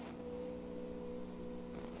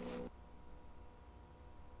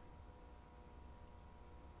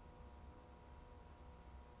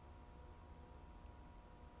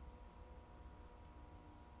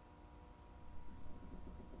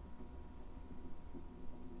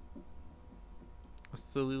 A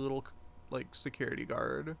silly little, like, security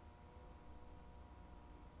guard.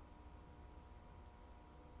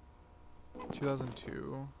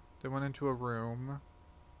 2002. They went into a room.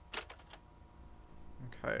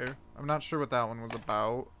 Okay. I'm not sure what that one was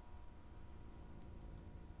about.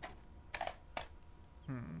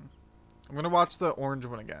 I'm gonna watch the orange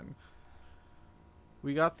one again.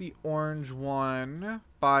 We got the orange one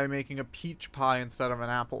by making a peach pie instead of an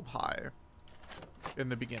apple pie in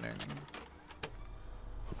the beginning.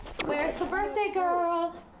 Where's the birthday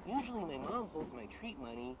girl? Usually my mom holds my treat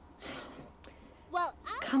money. Well,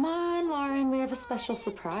 Come on, Lauren, we have a special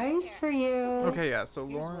surprise for you. Okay, yeah, so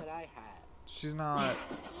Here's Lauren, what I have. she's not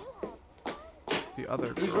the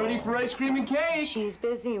other Who's girl. ready for ice cream and cake? She's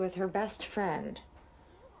busy with her best friend.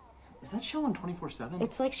 Is that show on 24/7?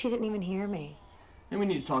 It's like she didn't even hear me. Then we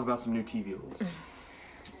need to talk about some new TV rules.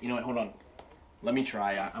 You know what? Hold on. Let me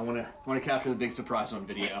try. I want to capture the big surprise on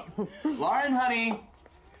video. Lauren, honey,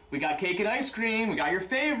 we got cake and ice cream. We got your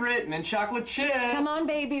favorite, mint chocolate chip. Come on,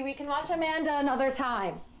 baby, we can watch Amanda another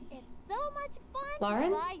time. it's so much fun Lauren?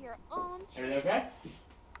 to buy your own. Everything okay?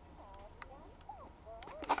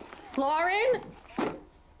 Lauren?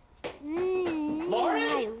 Lauren?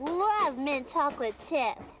 I love mint chocolate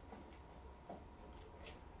chip.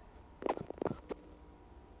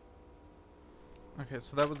 Okay,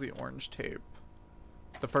 so that was the orange tape.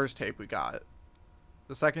 The first tape we got.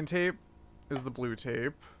 The second tape is the blue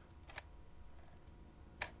tape.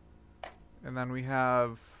 And then we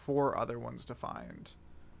have 4 other ones to find.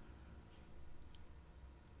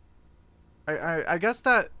 I guess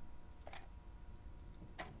that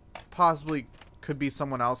possibly could be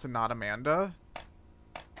someone else and not Amanda.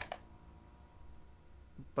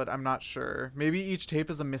 But I'm not sure. Maybe each tape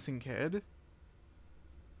is a missing kid?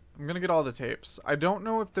 I'm gonna get all the tapes. I don't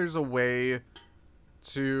know if there's a way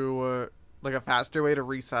to, like a faster way to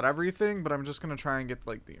reset everything, but I'm just gonna try and get,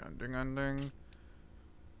 like, the ending.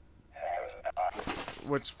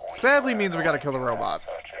 Which sadly means we gotta kill the robot.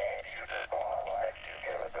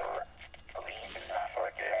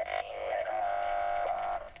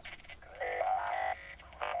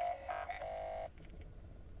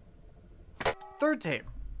 Third tape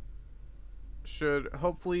should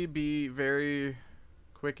hopefully be very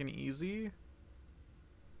quick and easy.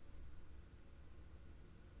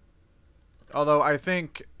 Although I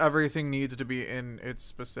think everything needs to be in its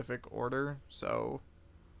specific order, so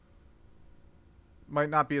might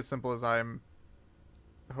not be as simple as I'm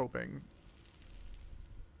hoping.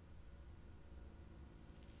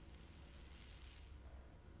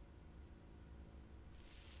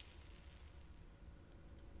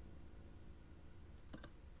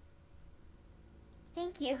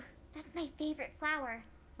 Thank you. That's my favorite flower.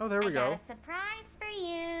 Oh, there we I go. got a surprise for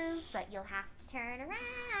you, but you'll have to turn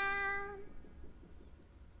around.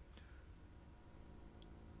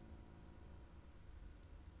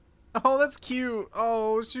 Oh, that's cute.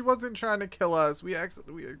 Oh, she wasn't trying to kill us. We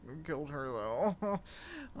killed her, though.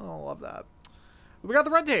 Oh, love that. We got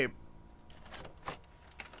the red tape.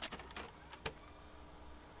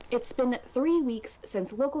 It's been 3 weeks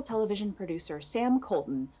since local television producer Sam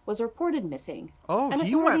Colton was reported missing, Oh, and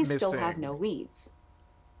he went authorities still have missing. no leads.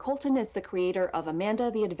 Colton is the creator of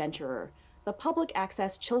Amanda the Adventurer, the public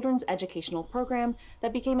access children's educational program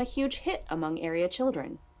that became a huge hit among area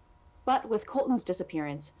children. But with Colton's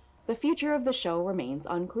disappearance, the future of the show remains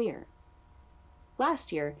unclear.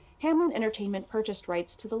 Last year, Hamlin Entertainment purchased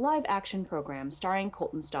rights to the live-action program starring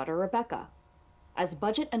Colton's daughter Rebecca. As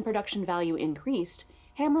budget and production value increased,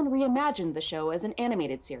 Hamlin reimagined the show as an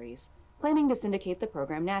animated series, planning to syndicate the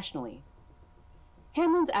program nationally.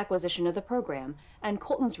 Hamlin's acquisition of the program and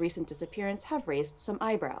Colton's recent disappearance have raised some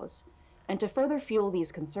eyebrows, and to further fuel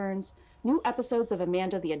these concerns, new episodes of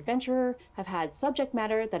Amanda the Adventurer have had subject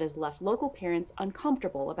matter that has left local parents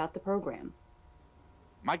uncomfortable about the program.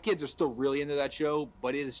 My kids are still really into that show,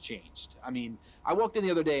 but it has changed. I mean, I walked in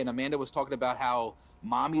the other day and Amanda was talking about how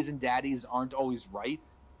mommies and daddies aren't always right.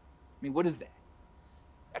 I mean, what is that?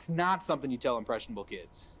 That's not something you tell impressionable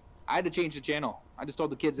kids. I had to change the channel. I just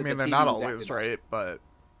told the kids that I mean, the they're TV not was always acting up. right, but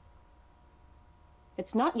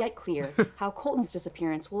It's not yet clear how Colton's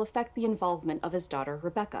disappearance will affect the involvement of his daughter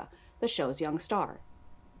Rebecca, the show's young star.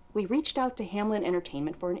 We reached out to Hamlin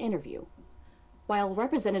Entertainment for an interview. While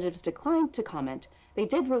representatives declined to comment, they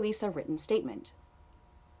did release a written statement.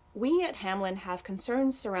 We at Hamlin have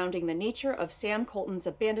concerns surrounding the nature of Sam Colton's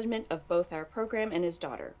abandonment of both our program and his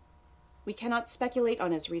daughter. We cannot speculate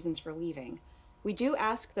on his reasons for leaving. We do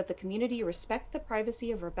ask that the community respect the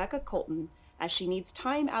privacy of Rebecca Colton, as she needs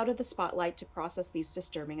time out of the spotlight to process these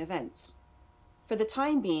disturbing events. For the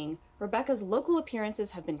time being, Rebecca's local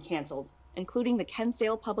appearances have been canceled, including the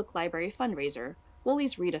Kensdale Public Library fundraiser,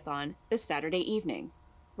 Woolies Readathon, this Saturday evening.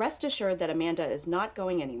 Rest assured that Amanda is not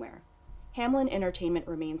going anywhere. Hamlin Entertainment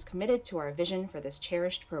remains committed to our vision for this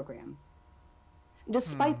cherished program.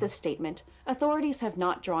 Despite this statement, authorities have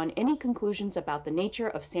not drawn any conclusions about the nature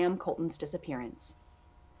of Sam Colton's disappearance.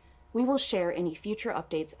 We will share any future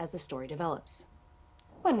updates as the story develops.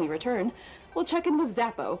 When we return, we'll check in with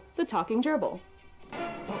Zappo, the talking gerbil.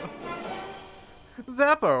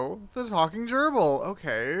 Zappo, the talking gerbil.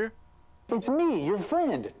 Okay. It's me, your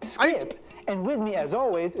friend, Skip. And with me, as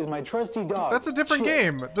always, is my trusty dog. That's a different Chip.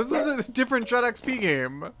 game. This is a different Dread XP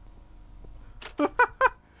game.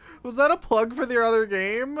 Was that a plug for their other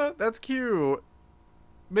game? That's cute.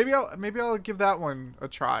 Maybe I'll give that one a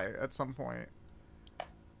try at some point.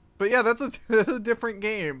 But yeah, that's a different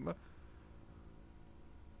game.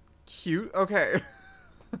 Cute. Okay.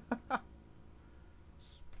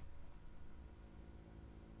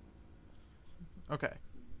 Okay.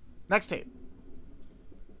 Next tape.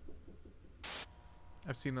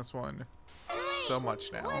 I've seen this one so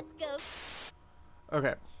much now. Let's go.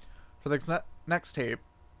 Okay. For the next tape,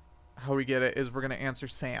 how we get it is we're going to answer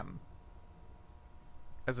Sam.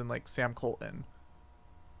 As in, like, Sam Colton.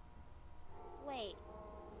 Wait,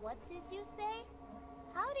 what did you say?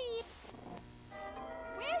 How do you...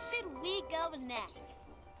 Where should we go next?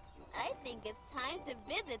 I think it's time to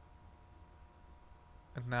visit...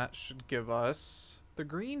 And that should give us the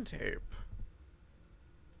green tape.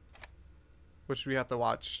 Which we have to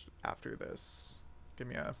watch after this. Give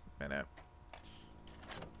me a minute.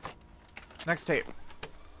 Next tape.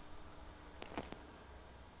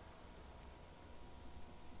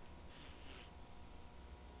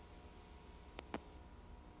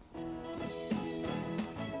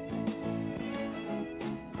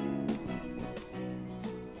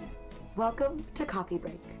 Welcome to Coffee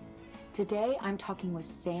Break. Today I'm talking with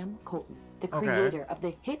Sam Colton, the Okay. creator of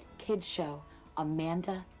the hit kids show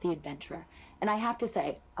Amanda the Adventurer. And I have to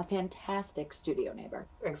say, a fantastic studio neighbor.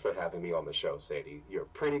 Thanks for having me on the show, Sadie. You're a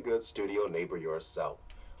pretty good studio neighbor yourself.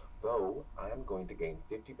 Though, I am going to gain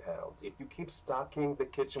 50 pounds if you keep stocking the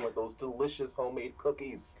kitchen with those delicious homemade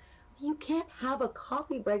cookies. You can't have a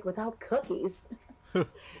coffee break without cookies.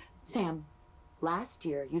 Sam, last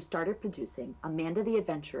year you started producing Amanda the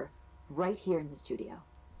Adventurer right here in the studio.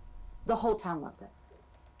 The whole town loves it.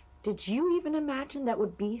 Did you even imagine that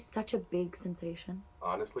would be such a big sensation?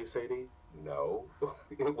 Honestly, Sadie, no.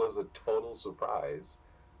 It was a total surprise.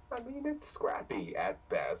 I mean, it's scrappy at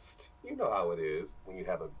best. You know how it is when you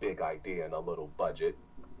have a big idea and a little budget.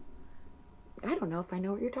 I don't know if I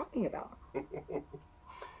know what you're talking about.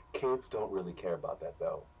 Kids don't really care about that,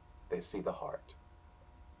 though. They see the heart.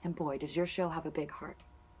 And boy, does your show have a big heart.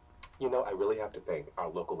 You know, I really have to thank our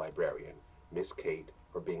local librarian, Miss Kate,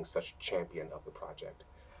 for being such a champion of the project.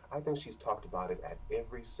 I think she's talked about it at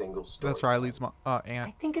every single story. That's Riley's aunt.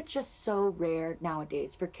 I think it's just so rare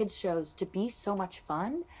nowadays for kids shows to be so much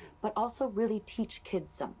fun, but also really teach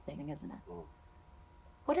kids something, isn't it?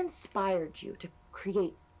 What inspired you to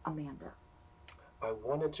create Amanda? I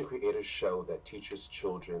wanted to create a show that teaches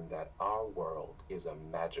children that our world is a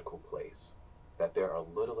magical place, that there are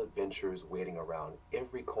little adventures waiting around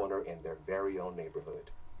every corner in their very own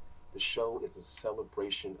neighborhood. The show is a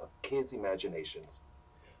celebration of kids' imaginations.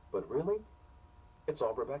 But really, it's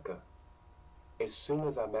all Rebecca. As soon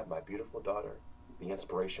as I met my beautiful daughter, the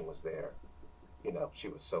inspiration was there. You know, she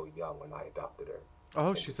was so young when I adopted her. Oh,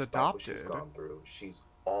 And she's despite adopted. What she's gone through, she's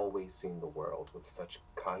always seen the world with such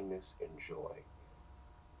kindness and joy.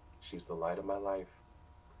 She's the light of my life,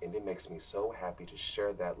 and it makes me so happy to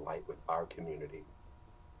share that light with our community.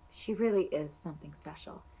 She really is something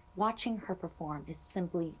special. Watching her perform is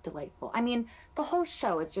simply delightful. I mean, the whole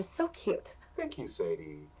show is just so cute. Thank you,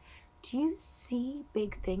 Sadie. Do you see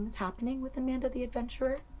big things happening with Amanda the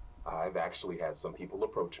Adventurer? I've actually had some people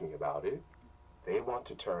approach me about it. They want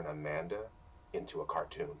to turn Amanda into a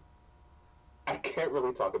cartoon. I can't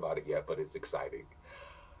really talk about it yet, but it's exciting.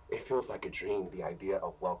 It feels like a dream, the idea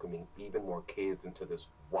of welcoming even more kids into this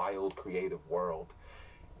wild, creative world.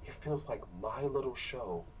 It feels like my little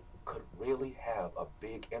show could really have a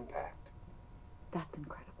big impact. That's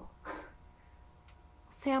incredible.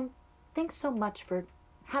 Sam, thanks so much for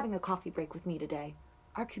having a coffee break with me today.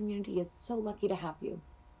 Our community is so lucky to have you.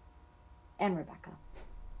 And Rebecca.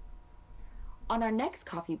 On our next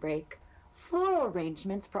coffee break, floral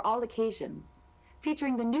arrangements for all occasions,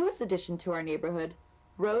 featuring the newest addition to our neighborhood,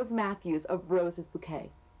 Rose Matthews of Rose's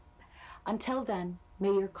Bouquet. Until then, may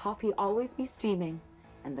your coffee always be steaming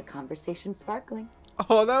and the conversation sparkling.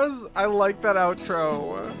 Oh, I like that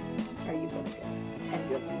outro. Are you okay? And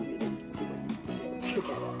just really do it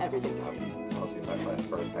together. Everything else. I'll do that last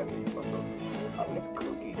first. I need some of those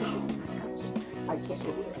cookies. I can't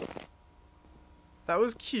believe it. That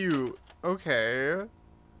was cute. Okay.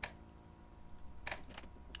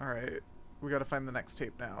 Alright. We gotta find the next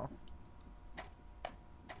tape now.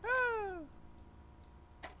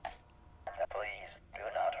 Please do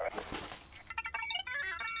not hurt.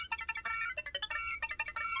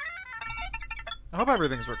 I hope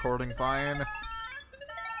everything's recording fine.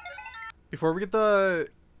 Before we get the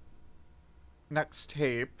next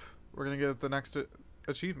tape, we're gonna get the next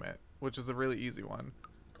achievement, which is a really easy one.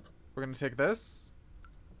 We're gonna take this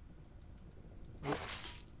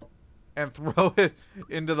and throw it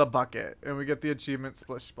into the bucket, and we get the achievement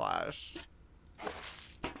Splish Splash.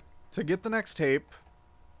 To get the next tape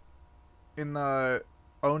in the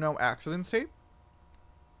Oh No Accidents tape,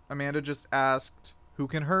 Amanda just asked who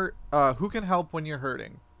can help when you're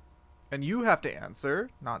hurting, and you have to answer,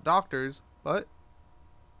 not doctors, but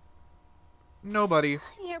nobody.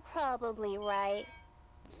 You're probably right.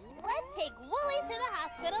 Let's take Wooly to the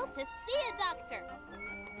hospital to see a doctor.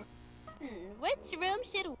 Which room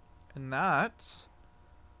should... And that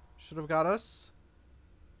should have got us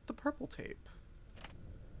the purple tape.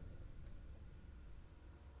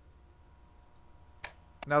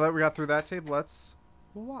 Now that we got through that tape, let's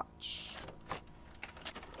watch.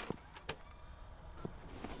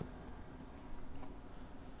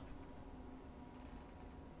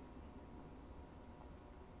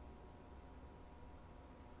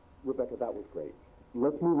 Rebecca, that was great.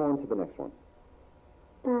 Let's move on to the next one.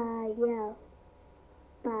 Bio.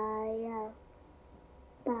 Bio.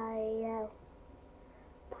 Bio.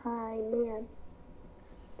 Pie man.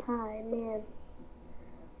 Pie man.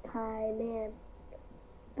 Pie man.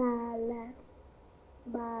 Ballet.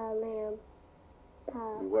 Ballet.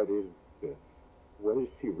 Pie. What is this? What is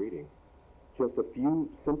she reading? Just a few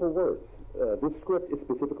simple words. This script is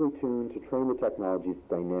specifically tuned to train the technology's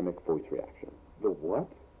dynamic voice reaction. The what?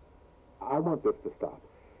 I want this to stop.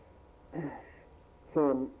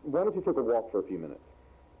 Sam, why don't you take a walk for a few minutes?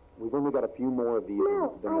 We've only got a few more of these.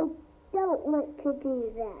 No, I don't want to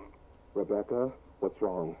do that. Rebecca, what's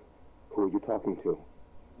wrong? Who are you talking to?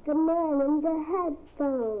 The man in the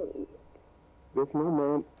headphones. There's no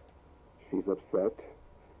man. She's upset.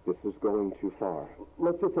 This is going too far.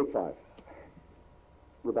 Let's just take 5.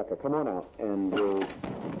 Rebecca, come on out, and we'll...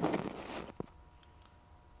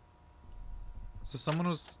 So someone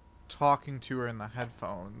was talking to her in the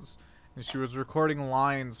headphones, and she was recording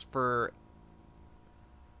lines for...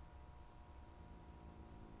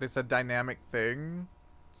 They said dynamic thing,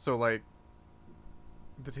 so like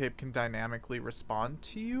the tape can dynamically respond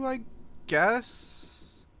to you, I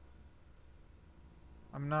guess?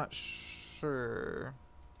 I'm not sure.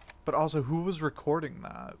 But also, who was recording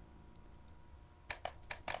that?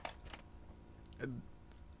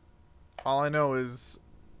 All I know is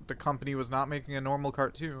the company was not making a normal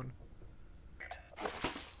cartoon.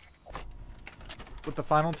 With the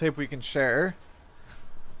final tape we can share.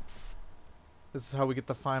 This is how we get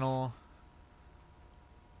the final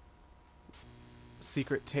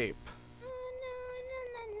secret tape. Oh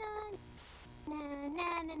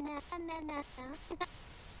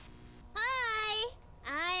Hi,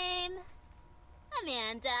 I'm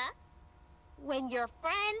Amanda. When you're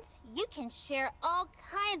friends, you can share all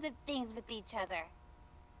kinds of things with each other.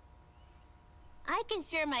 I can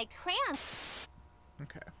share my crayons.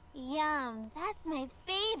 Okay. Yum, that's my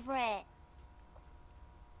favorite.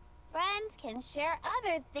 Friends can share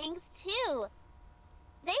other things too.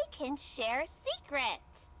 They can share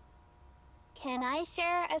secrets. Can I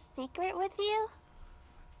share a secret with you?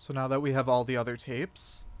 So now that we have all the other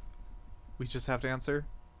tapes, we just have to answer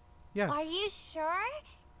yes. Are you sure?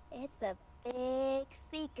 It's a big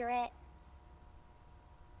secret.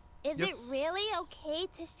 Is it really okay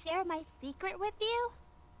to share my secret with you?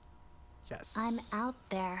 Yes. I'm out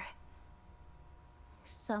there.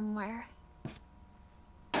 Somewhere.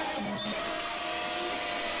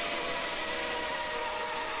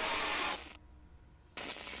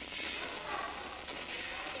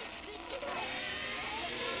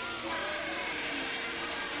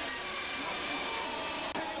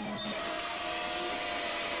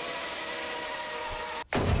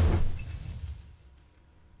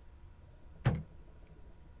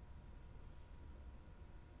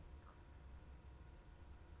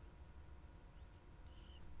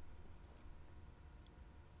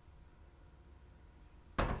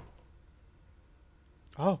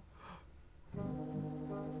 Oh.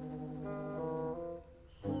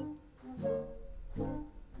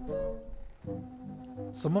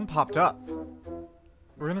 Someone popped up.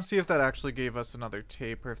 We're gonna see if that actually gave us another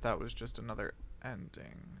tape or if that was just another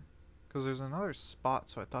ending. Because there's another spot,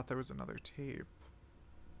 so I thought there was another tape.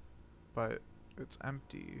 But it's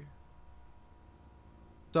empty.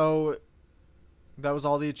 So that was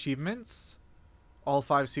all the achievements, all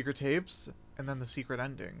 5 secret tapes, and then the secret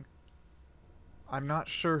ending. I'm not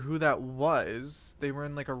sure who that was. They were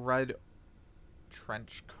in like a red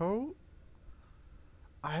trench coat.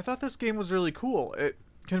 I thought this game was really cool. It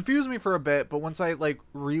confused me for a bit, but once I like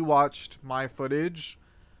rewatched my footage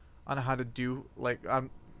on how to do like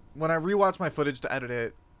when I rewatched my footage to edit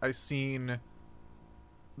it, I seen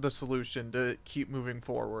the solution to keep moving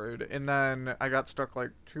forward, and then I got stuck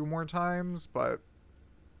like 2 more times, but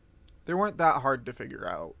they weren't that hard to figure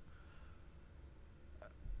out.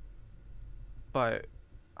 But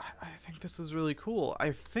I think this is really cool.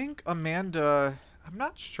 I think Amanda, I'm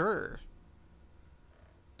not sure.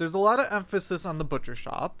 There's a lot of emphasis on the butcher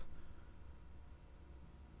shop.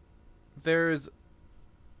 There's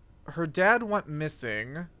her dad went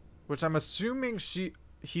missing, which I'm assuming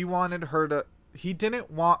he wanted her to, he didn't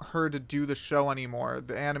want her to do the show anymore,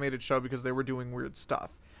 the animated show, because they were doing weird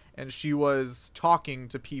stuff. And she was talking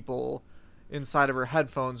to people inside of her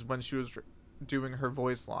headphones when she was doing her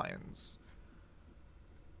voice lines.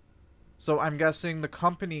 So I'm guessing the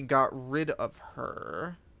company got rid of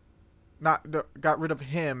her. Got rid of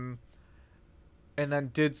him. And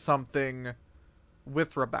then did something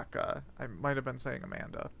with Rebecca. I might have been saying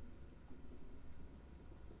Amanda.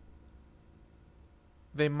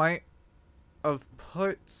 They might have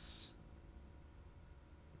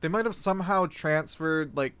they might have somehow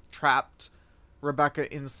transferred, like, trapped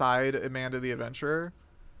Rebecca inside Amanda the Adventurer.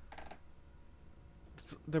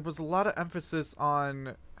 There was a lot of emphasis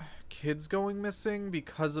on kids going missing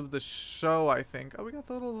because of the show, I think. Oh, we got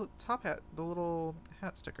the little top hat, the little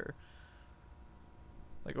hat sticker.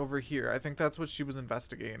 Like, over here. I think that's what she was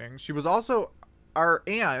investigating. She was also... Our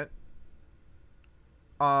aunt,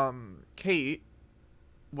 Kate,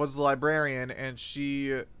 was the librarian, and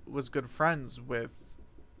she was good friends with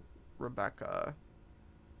Rebecca.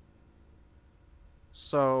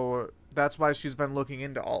 So that's why she's been looking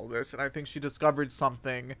into all this, and I think she discovered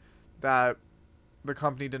something that the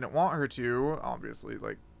company didn't want her to. Obviously,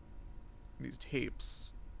 like, these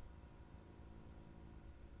tapes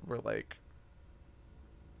were like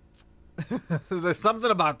there's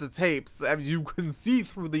something about the tapes, as you can see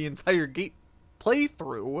through the entire game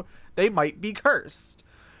playthrough, they might be cursed.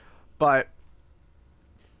 But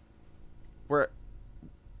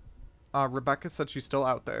Rebecca said she's still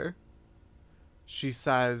out there. She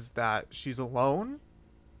says that she's alone.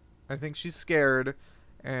 I think she's scared.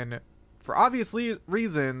 And for obvious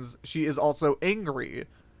reasons, she is also angry.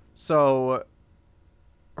 So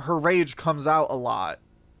her rage comes out a lot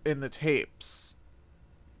in the tapes.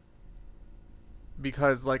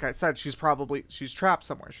 Because, like I said, she's trapped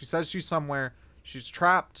somewhere. She says she's somewhere. She's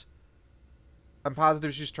trapped. I'm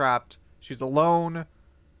positive she's trapped. She's alone.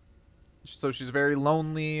 So she's very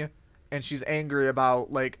lonely. And she's angry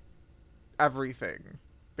about, like, everything,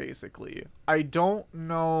 basically. I don't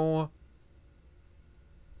know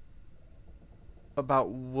about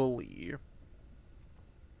Wooly.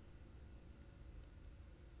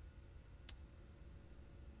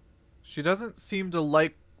 She doesn't seem to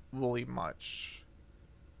like Wooly much.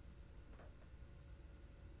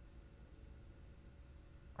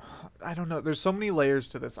 I don't know. There's so many layers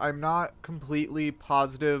to this. I'm not completely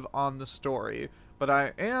positive on the story, but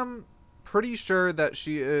I am pretty sure that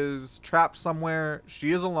she is trapped somewhere.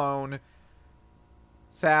 She is alone,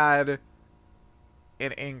 sad,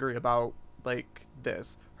 and angry about, like,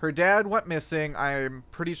 this. Her dad went missing. I'm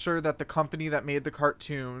pretty sure that the company that made the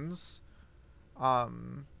cartoons,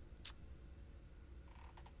 I'm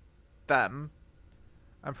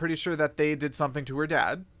pretty sure that they did something to her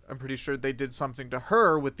dad. I'm pretty sure they did something to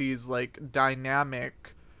her with these, like,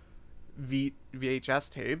 dynamic VHS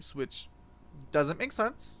tapes, which doesn't make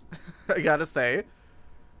sense, I gotta say.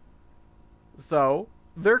 So,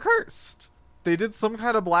 they're cursed. They did some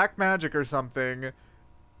kind of black magic or something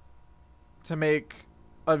to make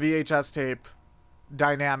a VHS tape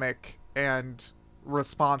dynamic and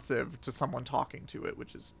responsive to someone talking to it,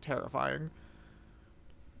 which is terrifying.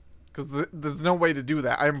 Because there's no way to do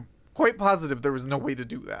that. I'm quite positive there was no way to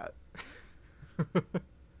do that.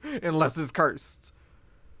 Unless it's cursed.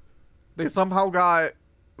 They somehow got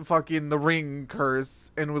fucking The Ring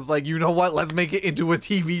curse and was like, you know what? Let's make it into a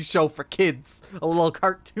TV show for kids. A little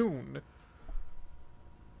cartoon.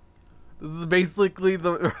 This is basically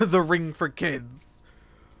the Ring for kids.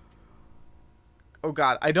 Oh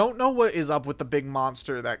god, I don't know what is up with the big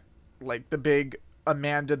monster that, like, the big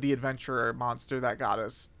Amanda the Adventurer monster that got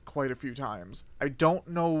us quite a few times. I don't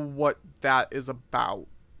know what that is about.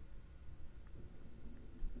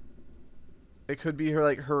 It could be her,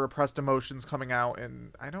 like, her repressed emotions coming out,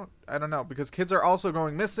 and I don't know, because kids are also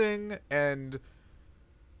going missing, and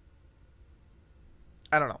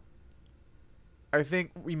I don't know. I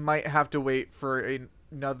think we might have to wait for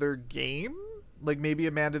another game, like maybe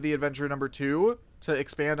Amanda the Adventurer number 2, to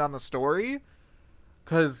expand on the story,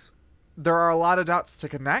 because there are a lot of dots to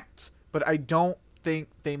connect, but I don't think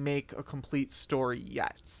they make a complete story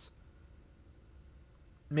yet.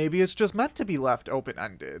 Maybe it's just meant to be left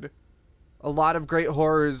open-ended. A lot of great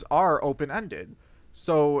horrors are open-ended,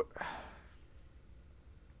 so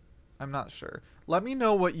I'm not sure. Let me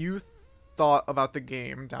know what you thought about the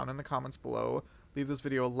game down in the comments below. Leave this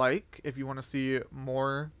video a like if you want to see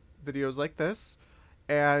more videos like this,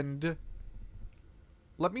 and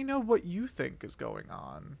let me know what you think is going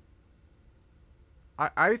on.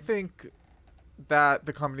 I think that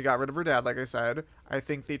the company got rid of her dad, like I said. I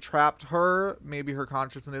think they trapped her, maybe her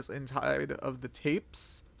consciousness, inside of the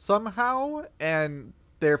tapes somehow, and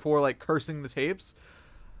therefore, like, cursing the tapes.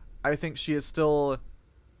 I think she is still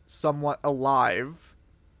somewhat alive,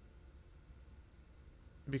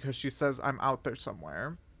 because she says, I'm out there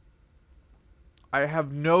somewhere. I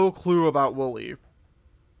have no clue about Wooly.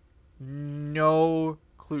 No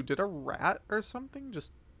clue. Did a rat or something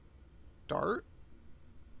just dart?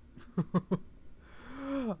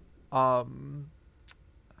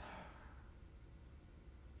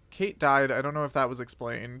 Kate died. I don't know if that was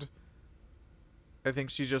explained. I think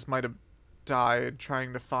she just might have died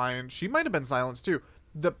trying to find... She might have been silenced too.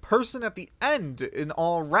 The person at the end in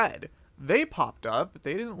all red, they popped up.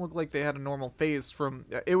 They didn't look like they had a normal face from...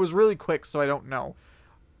 It was really quick, so I don't know.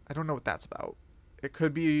 I don't know what that's about. It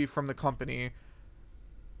could be from the company.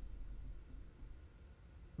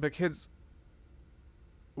 But kids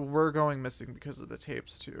were going missing because of the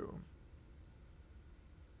tapes too.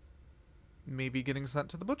 Maybe getting sent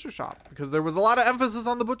to the butcher shop, because there was a lot of emphasis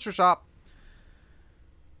on the butcher shop.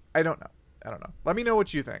 I don't know. I don't know. Let me know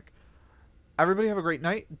what you think. Everybody have a great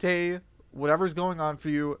night, day, whatever's going on for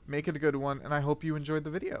you. Make it a good one, and I hope you enjoyed the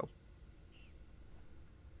video.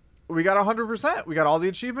 We got 100%. We got all the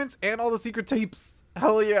achievements and all the secret tapes.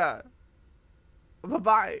 Hell yeah.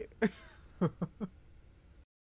 Bye-bye.